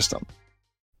EE System.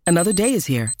 Another day is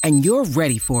here, and you're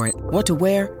ready for it. What to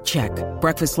wear? Check.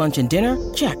 Breakfast, lunch, and dinner?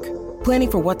 Check.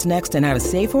 Planning for what's next and how to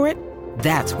save for it?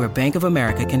 That's where Bank of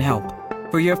America can help.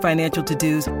 For your financial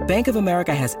to-dos, Bank of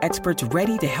America has experts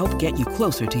ready to help get you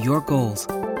closer to your goals.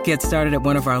 Get started at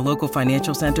one of our local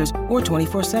financial centers or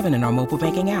 24/7 in our mobile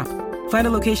banking app. Find a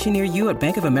location near you at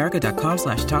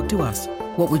bankofamerica.com/talktous.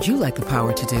 What would you like the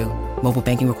power to do? Mobile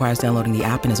banking requires downloading the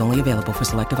app and is only available for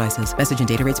select devices. Message and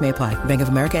data rates may apply. Bank of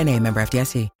America NA, member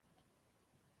FDIC.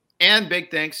 And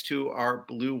big thanks to our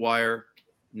Blue Wire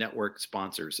Network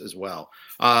sponsors as well.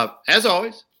 As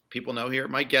always, people know here,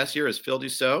 my guest here is Phil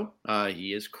Dussault.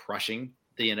 He is crushing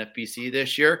the NFBC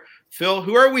this year. Phil,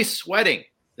 who are we sweating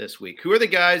this week? Who are the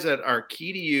guys that are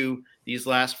key to you these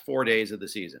last 4 days of the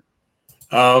season?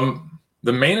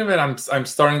 The main event I'm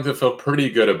starting to feel pretty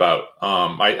good about.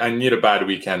 I need a bad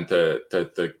weekend to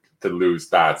lose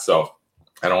that, so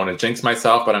I don't want to jinx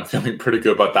myself, but I'm feeling pretty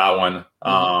good about that one.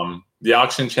 The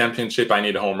auction championship, I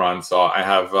need a home run, so I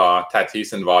have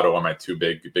Tatis and Votto are my two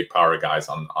big power guys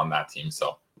on that team.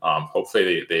 So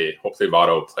hopefully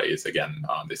Votto plays again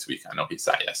this week. I know he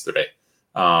sat yesterday.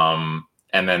 And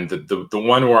then the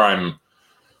one where I'm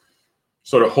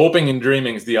sort of hoping and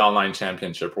dreaming is the online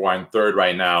championship, where I'm third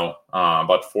right now,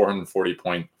 about 440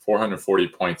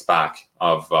 points back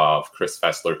of Chris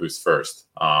Fessler, who's first.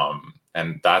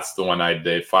 And that's the one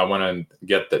if I want to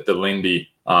get the Lindy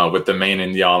with the main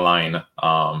in the online,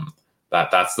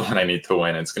 that's the one I need to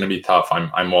win. It's going to be tough.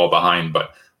 I'm well behind,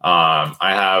 but I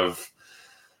have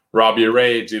Robbie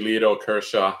Ray, Giolito,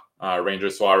 Kershaw, Ranger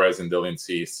Suarez, and Dylan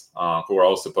Cease, who are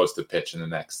all supposed to pitch in the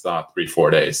next 3-4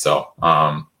 days. So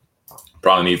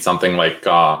probably need something like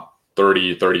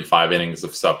 30-35 innings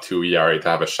of sub-2 ERA to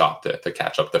have a shot to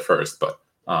catch up to first. But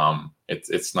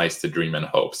it's nice to dream and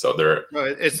hope. So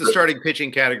it's the starting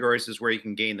pitching categories is where you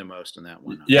can gain the most in that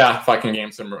one. Yeah, if I can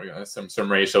gain some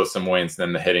ratios, some wins,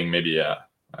 then the hitting maybe a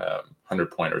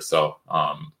 100 point or so.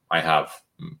 I have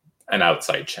an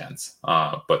outside chance.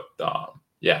 But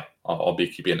I'll be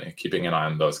keeping an eye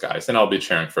on those guys, and I'll be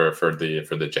cheering for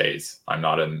the Jays. I'm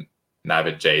not an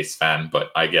avid Jays fan,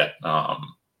 but I get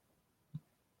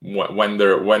when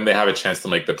they have a chance to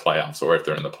make the playoffs, or if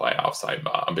they're in the playoffs, I've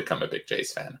become a big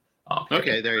Jays fan.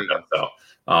 Okay, there you go. So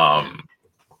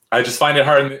I just find it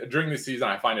hard during the season.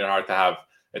 I find it hard to have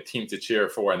a team to cheer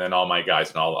for, and then all my guys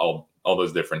and all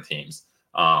those different teams.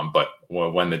 But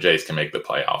when the Jays can make the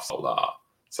playoffs,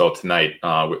 so tonight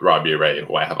with Robbie Ray,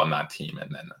 who I have on that team,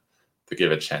 and then to give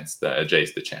the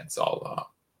Jays the chance, I'll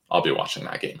be watching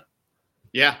that game.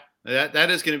 Yeah,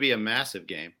 that is going to be a massive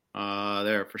game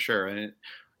there for sure. And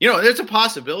there's a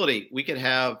possibility we could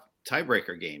have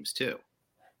tiebreaker games too.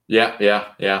 Yeah.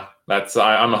 That's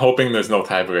I'm hoping there's no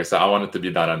tiebreaker. So I want it to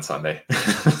be done on Sunday.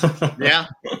 Yeah.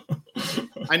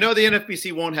 I know the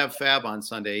NFBC won't have FAB on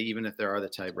Sunday, even if there are the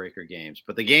tiebreaker games,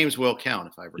 but the games will count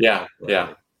if I recall.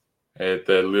 Yeah.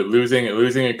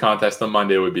 Losing a contest on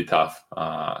Monday would be tough.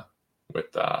 Well,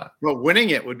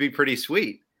 winning it would be pretty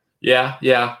sweet. Yeah.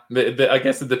 I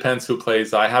guess it depends who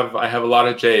plays. I have a lot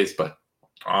of Jays, but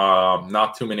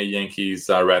not too many Yankees,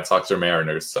 Red Sox, or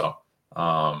Mariners. So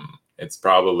it's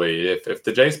probably if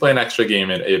the Jays play an extra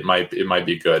game, it might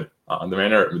be good.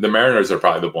 The Mariners are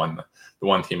probably the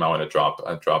one team I want to drop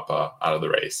out of the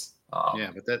race.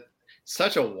 But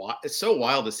it's so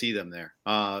wild to see them there.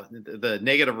 The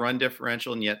negative run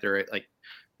differential, and yet they're at like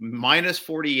minus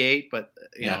 48, but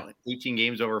 18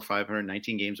 games over 500,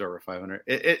 19 games over 500.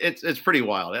 It's pretty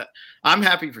wild. I'm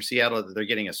happy for Seattle that they're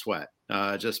getting a sweat,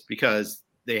 just because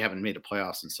they haven't made the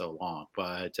playoffs in so long.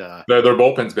 But their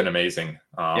bullpen's been amazing.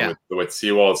 With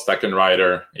Sewald,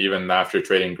 Steckenrider, even after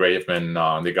trading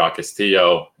Graveman, they got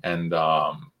Castillo, and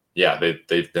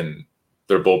they've been.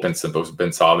 Their bullpen's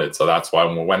been solid, so that's why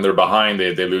when they're behind,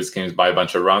 they lose games by a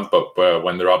bunch of runs. But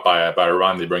when they're up by a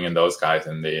run, they bring in those guys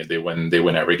and they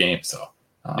win every game. So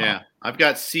I've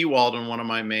got Sewald in one of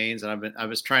my mains, and I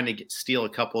was trying to steal a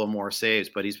couple of more saves,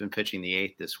 but he's been pitching the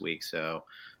 8th this week. So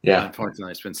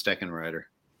unfortunately, it's been Steckenrider.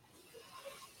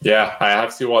 Yeah, I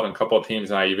have Sewald in a couple of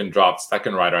teams, and I even dropped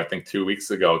Steckenrider I think 2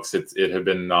 weeks ago because it had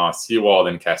been Sewald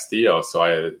and Castillo.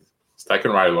 So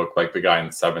Steckenrider looked like the guy in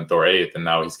 7th or 8th, and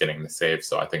now he's getting the save.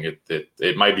 So I think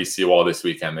it might be Sewald this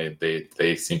weekend.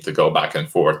 They seem to go back and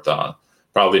forth.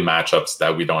 Probably matchups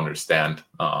that we don't understand.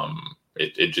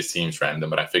 It just seems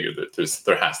random, but I figured that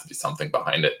there has to be something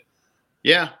behind it.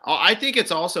 Yeah, I think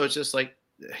it's just like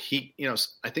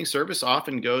I think Service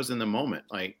often goes in the moment.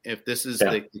 Like if this is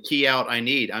the key out I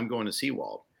need, I'm going to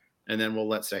Sewald, and then we'll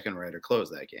let Steckenrider close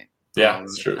that game. Yeah,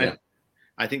 that's true.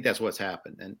 I think that's what's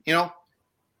happened, and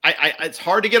it's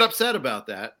hard to get upset about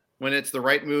that when it's the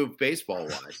right move baseball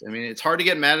wise. I mean, it's hard to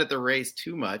get mad at the Rays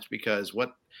too much because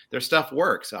their stuff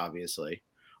works, obviously.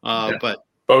 But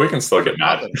we can still get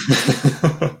mad.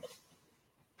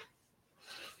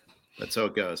 That's how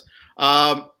it goes.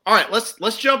 All right,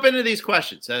 let's jump into these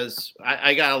questions. As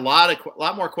I got a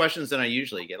lot more questions than I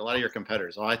usually get. A lot of your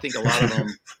competitors. Well, I think a lot of them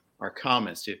are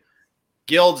comments too.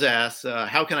 Guilds asks,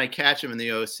 how can I catch him in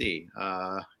the OC?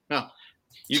 Well,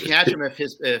 you catch him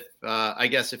if I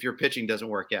guess if your pitching doesn't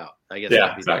work out. I guess.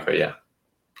 Yeah, exactly. Yeah.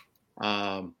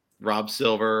 Rob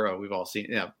Silver, we've all seen.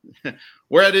 Yeah.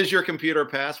 Where is your computer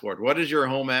password? What is your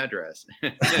home address?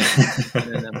 And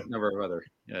then a number of other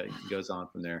goes on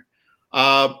from there.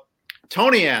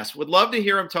 Tony asks, would love to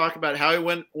hear him talk about how he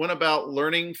went about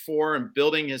learning for and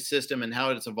building his system and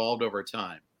how it's evolved over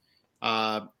time.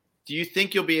 Do you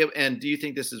think you'll be able, and do you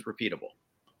think this is repeatable?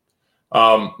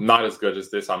 Not as good as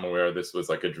this. I'm aware this was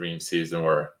like a dream season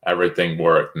where everything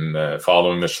worked, and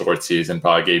following the short season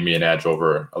probably gave me an edge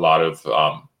over a lot of,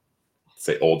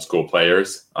 say, old school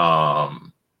players.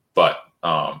 I'll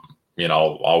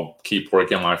keep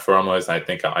working on my formulas. I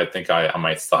think I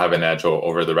might still have an edge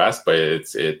over the rest, but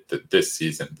this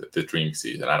season, the dream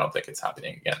season, I don't think it's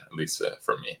happening again, at least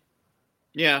for me.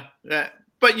 Yeah,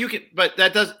 but you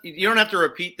don't have to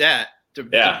repeat that to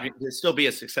still be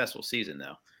a successful season,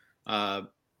 though.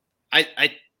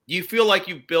 You feel like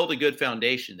you've built a good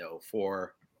foundation though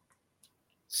for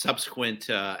subsequent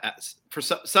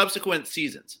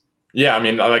seasons. Yeah, I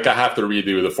mean, like I have to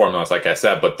redo the formulas, like I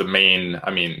said, but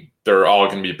they're all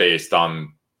going to be based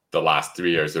on the last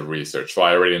 3 years of research. So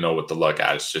I already know what to look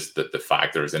at. It's just the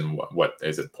factors and what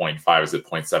is it 0.5, is it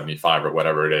 0.75 or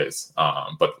whatever it is.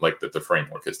 But like the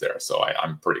framework is there. So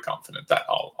I'm pretty confident that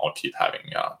I'll keep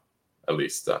having at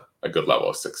least a good level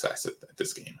of success at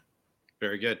this game.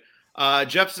 Very good.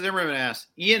 Jeff Zimmerman asks,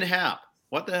 Ian Happ,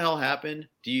 what the hell happened?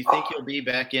 Do you think he'll be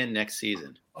back in next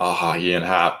season? Ian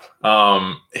Happ.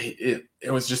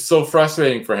 It was just so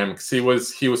frustrating for him because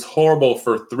he was horrible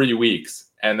for 3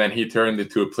 weeks, and then he turned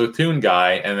into a platoon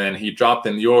guy, and then he dropped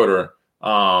in the order.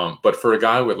 But for a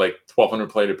guy with like 1,200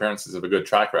 plate appearances of a good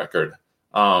track record,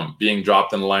 being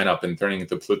dropped in the lineup and turning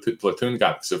into platoon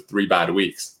guy because of 3 bad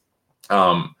weeks,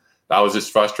 that was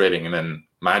just frustrating. And then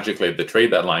magically at the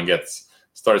trade deadline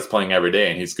starts playing every day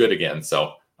and he's good again.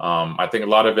 So I think a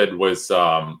lot of it was,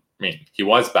 he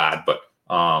was bad, but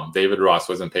David Ross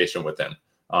wasn't patient with him.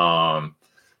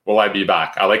 Will I be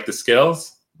back? I like the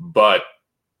skills, but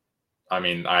I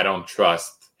don't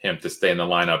trust him to stay in the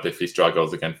lineup if he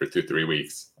struggles again for 2-3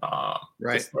 weeks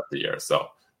to start the year. So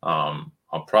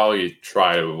I'll probably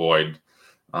try to avoid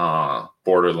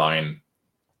borderline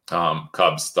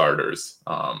Cubs starters,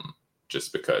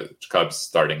 just because Cubs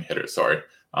starting hitters,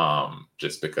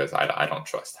 just because I don't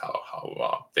trust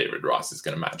how David Ross is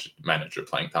going to manage your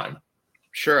playing time.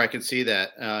 Sure, I can see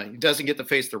that. He doesn't get to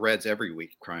face the Reds every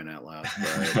week, crying out loud.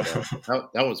 But,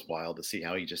 that was wild to see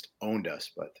how he just owned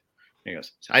us. But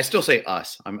anyways, I still say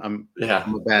us. I'm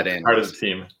a bad analyst. Part of the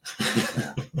team.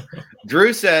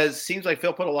 Drew says, seems like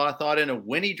Phil put a lot of thought into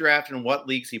when he drafted and what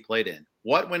leagues he played in.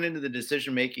 What went into the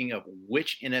decision making of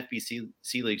which NFBC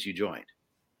leagues you joined?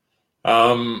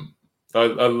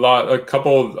 A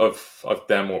couple of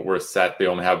them were set. They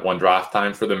only have one draft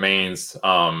time for the mains.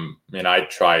 I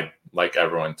tried, like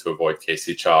everyone, to avoid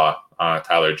Casey Chaw,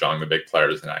 Tyler Jung, the big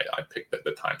players, and I picked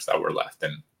the times that were left.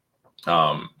 And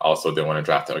also didn't want to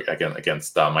draft again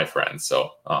against my friends.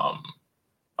 So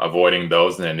avoiding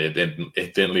those, and then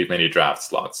it didn't leave many draft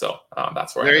slots. So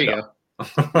that's where there you go.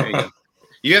 There you go.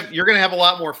 You're going to have a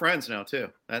lot more friends now too.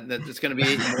 It's going to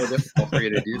be more difficult for you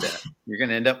to do that. You're going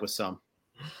to end up with some.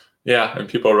 Yeah, and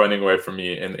people are running away from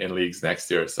me in leagues next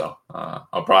year. So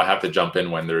I'll probably have to jump in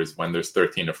when there's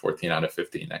 13 or 14 out of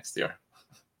 15 next year.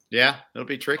 Yeah, it'll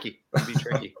be tricky.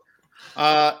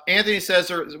 Anthony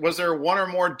says, was there one or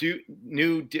more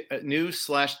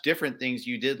new/different things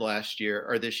you did last year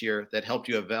or this year that helped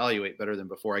you evaluate better than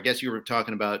before? I guess you were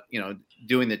talking about,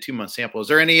 doing the 2-month sample. Is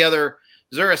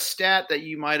there a stat that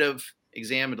you might have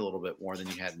examined a little bit more than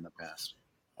you had in the past?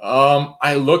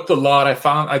 I looked a lot.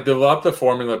 I developed a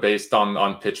formula based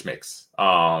on pitch mix.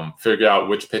 Figure out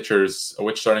which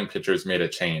starting pitchers made a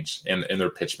change in their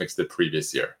pitch mix the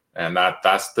previous year. And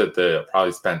that's the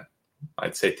probably spent,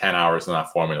 I'd say, 10 hours on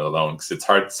that formula alone, because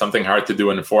it's something hard to do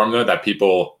in a formula that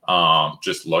people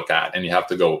just look at, and you have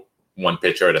to go one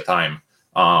pitcher at a time.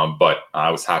 But I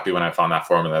was happy when I found that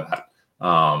formula.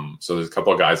 So there's a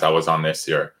couple of guys I was on this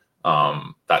year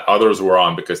that others were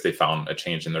on because they found a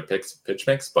change in their pitch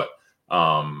mix, but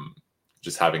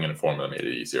just having a formula made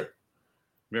it easier.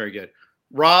 Very good.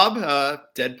 Rob,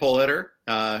 Deadpool hitter,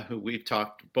 who we've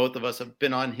talked, both of us have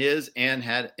been on his and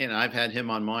I've had him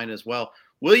on mine as well.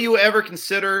 Will you ever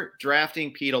consider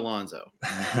drafting Pete Alonso?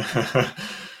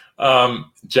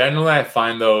 Generally, I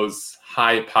find those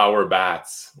high power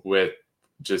bats with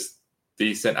just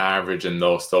decent average and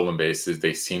no stolen bases,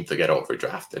 they seem to get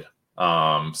overdrafted.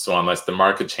 So unless the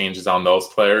market changes on those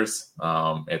players,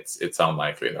 it's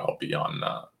unlikely that I'll be on.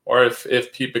 Or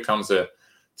if Pete becomes a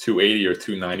 280 or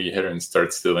 290 hitter and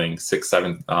starts stealing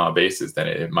 6-7 bases, then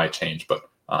it might change. But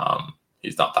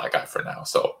he's not that guy for now.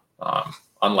 So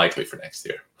unlikely for next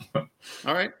year.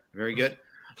 All right. Very good.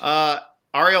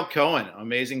 Ariel Cohen,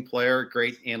 amazing player,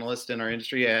 great analyst in our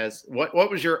industry. What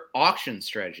was your auction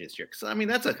strategy this year? Because,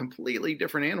 that's a completely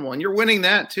different animal, and you're winning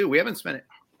that too. We haven't spent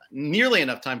nearly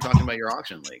enough time talking about your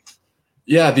auction league.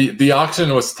 Yeah, the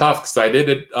auction was tough because I did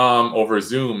it over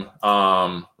Zoom.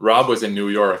 Rob was in New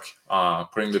York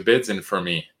putting the bids in for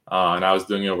me, and I was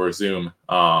doing it over Zoom,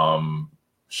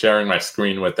 sharing my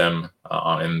screen with them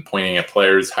and pointing at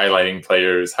players, highlighting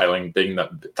players,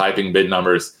 typing bid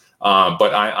numbers.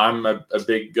 But I'm a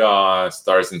big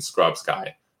stars and scrubs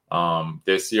guy.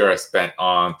 This year I spent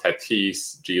on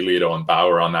Tatis, Giolito, and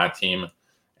Bauer on that team,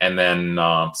 and then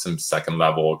some second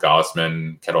level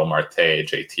Gausman, Ketel Marte,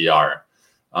 JTR.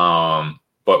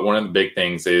 But one of the big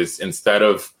things is, instead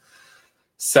of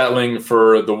settling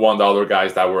for the $1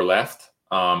 guys that were left,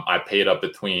 I paid up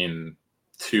between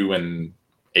 $2 and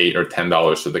 $8 or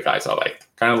 $10 for the guys I liked.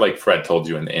 Kind of like Fred told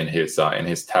you in his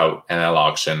tout NL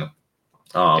auction.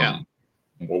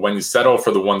 When you settle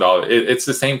for the $1, it's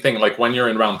the same thing. Like when you're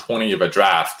in round 20 of a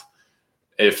draft,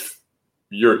 if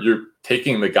you're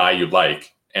taking the guy you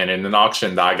like, and in an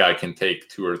auction that guy can take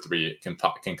 $2 or $3, can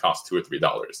cost $2 or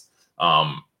 $3.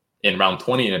 In round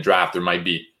 20 in a draft, there might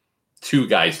be 2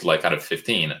 guys you like out of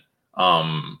 15.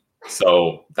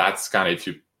 So that's kind of, if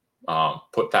you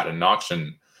put that in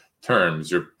auction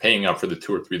terms, you're paying up for the $2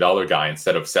 or $3 guy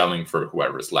instead of selling for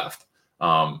whoever's left.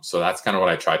 So that's kind of what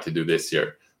I tried to do this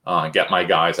year. Get my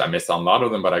guys. I missed on a lot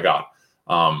of them, but I got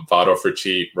Votto for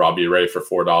cheap, Robbie Ray for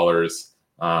 $4,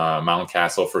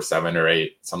 Mountcastle for $7 or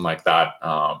 $8, something like that.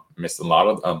 Missed a lot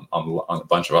of on a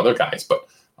bunch of other guys, but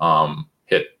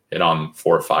hit on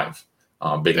 4 or 5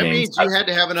 big that names. Means you had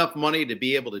to have enough money to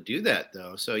be able to do that,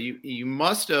 though. So you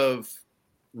must have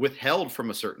withheld from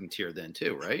a certain tier then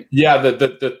too, right? Yeah,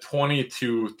 the $20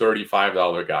 to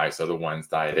 $35 guys are the ones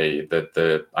that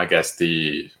I guess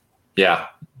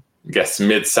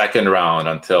mid-second round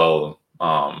until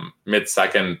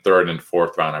mid-second, third, and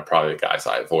fourth round are probably the guys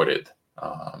I avoided.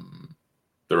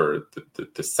 The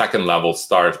second level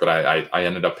stars, but I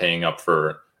ended up paying up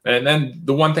for. And then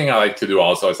the one thing I like to do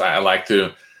also is I like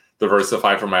to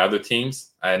diversify for my other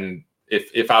teams. And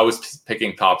if I was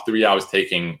picking top 3, I was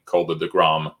taking Calder,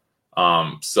 DeGrom.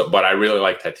 But I really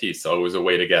like Tatis, so it was a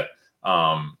way to get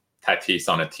Tatis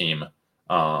on a team.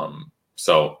 And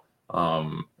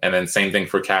then same thing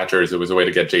for catchers. It was a way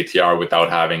to get JTR without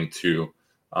having to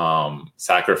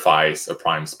sacrifice a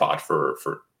prime spot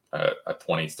for a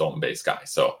 20 stolen base guy.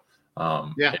 So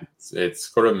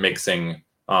it's sort of mixing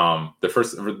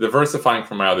diversifying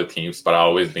from my other teams, but I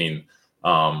always lean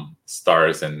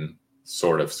stars and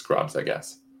sort of scrubs, I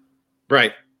guess.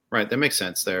 Right. That makes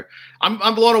sense there.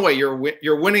 I'm blown away.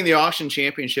 You're winning the auction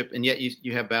championship, and yet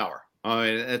you have Bauer.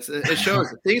 It shows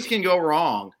that things can go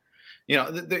wrong.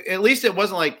 At least it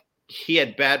wasn't like he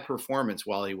had bad performance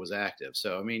while he was active.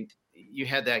 So, you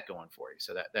had that going for you.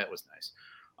 So that was nice.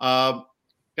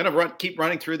 Keep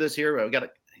running through this here.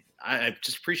 I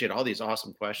just appreciate all these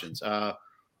awesome questions.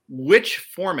 which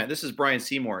format, this is Brian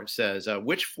Seymour, says,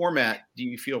 which format do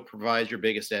you feel provides your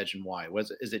biggest edge and why?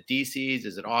 Is it DCs?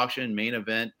 Is it auction, main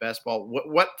event, best ball?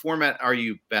 What format are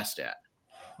you best at?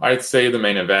 I'd say the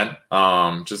main event,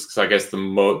 just because I guess the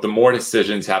more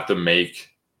decisions you have to make,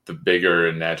 the bigger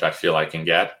an edge I feel I can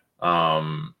get.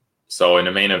 So in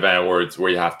the main event where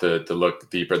you have to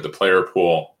look deeper at the player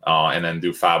pool and then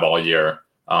do fab all year,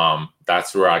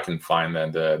 that's where I can find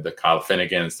the Kyle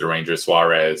Finnegans, the Ranger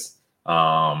Suarez,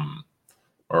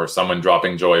 or someone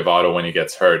dropping Joey Votto when he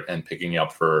gets hurt and picking you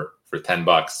up for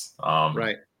 $10.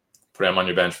 Right. Put him on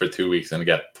your bench for 2 weeks and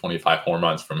get 25 home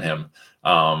runs from him.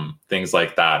 Things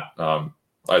like that.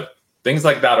 Things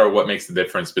like that are what makes the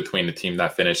difference between the team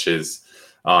that finishes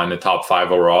in the top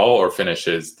 5 overall or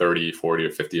finishes 30, 40, or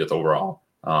 50th overall.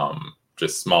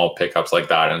 Just small pickups like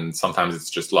that. And sometimes it's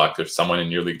just luck. There's someone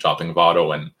in your league dropping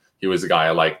Votto, and he was a guy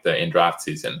I liked in draft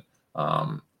season.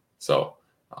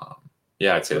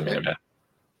 Yeah, I'd say the main event.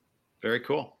 Very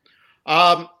cool.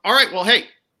 All right. Well, hey,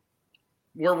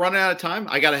 we're running out of time.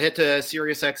 I got to hit to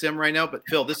Sirius XM right now, but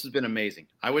Phil, this has been amazing.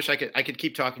 I wish I could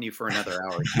keep talking to you for another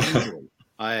hour.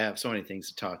 I have so many things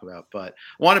to talk about, but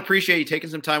I want to appreciate you taking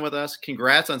some time with us.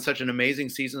 Congrats on such an amazing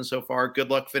season so far. Good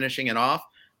luck finishing it off.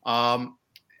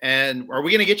 And are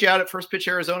we going to get you out at First Pitch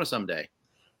Arizona someday?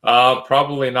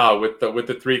 Probably not. With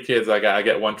the 3 kids, I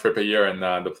get 1 trip a year, and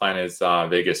the plan is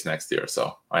Vegas next year.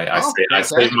 So I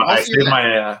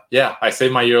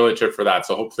save my yearly trip for that.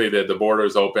 So hopefully the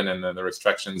borders open and the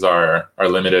restrictions are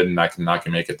limited, and I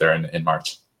can make it there in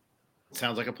March.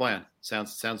 Sounds like a plan.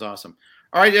 Sounds awesome.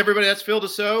 All right, everybody, that's Phil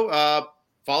Dussault.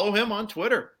 Follow him on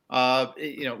Twitter.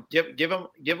 Give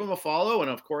him a follow,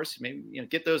 and of course, maybe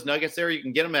get those nuggets there. You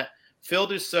can get them at Phil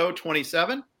Dussault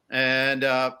 27. And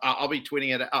I'll be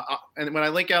tweeting it. And when I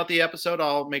link out the episode,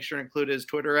 I'll make sure to include his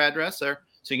Twitter address there,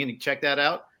 so you can check that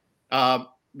out.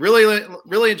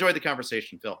 Really enjoyed the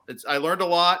conversation, Phil. I learned a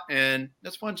lot, and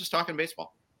it's fun just talking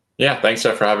baseball. Yeah, thanks,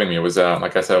 Jeff, for having me. It was,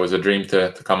 like I said, it was a dream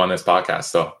to come on this podcast.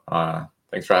 So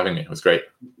thanks for having me. It was great.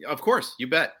 Of course, you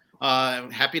bet.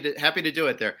 Happy to do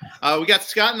it there. We got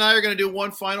Scott and I are going to do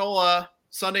one final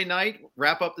Sunday night,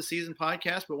 wrap up the season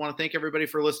podcast, but want to thank everybody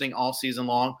for listening all season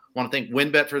long. Want to thank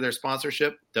WynnBET for their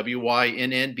sponsorship,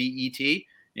 WYNNBET.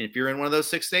 And if you're in one of those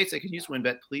 6 states that can use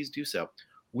WynnBET, please do so.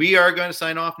 We are going to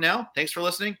sign off now. Thanks for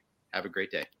listening. Have a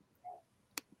great day.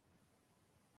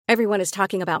 Everyone is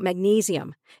talking about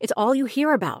magnesium. It's all you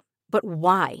hear about. But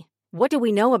why? What do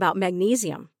we know about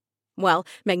magnesium? Well,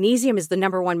 magnesium is the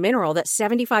 #1 mineral that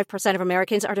 75% of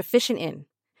Americans are deficient in.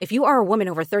 If you are a woman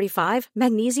over 35,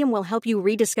 magnesium will help you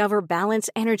rediscover balance,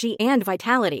 energy, and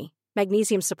vitality.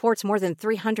 Magnesium supports more than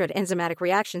 300 enzymatic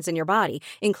reactions in your body,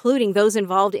 including those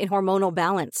involved in hormonal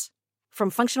balance. From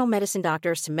functional medicine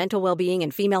doctors to mental well-being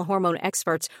and female hormone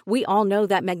experts, we all know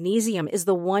that magnesium is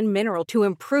the one mineral to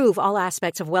improve all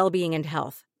aspects of well-being and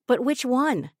health. But which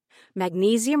one?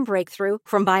 Magnesium Breakthrough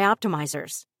from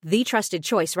Bioptimizers, the trusted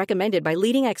choice recommended by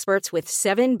leading experts with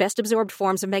 7 best-absorbed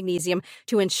forms of magnesium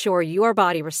to ensure your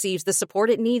body receives the support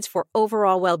it needs for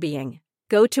overall well-being.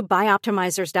 Go to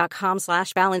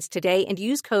bioptimizers.com/balance today and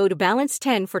use code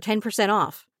BALANCE10 for 10%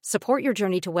 off. Support your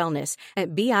journey to wellness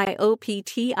at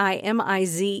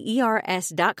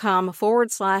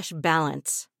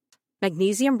bioptimizers.com/balance.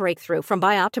 Magnesium Breakthrough from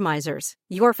Bioptimizers,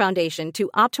 your foundation to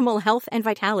optimal health and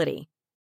vitality.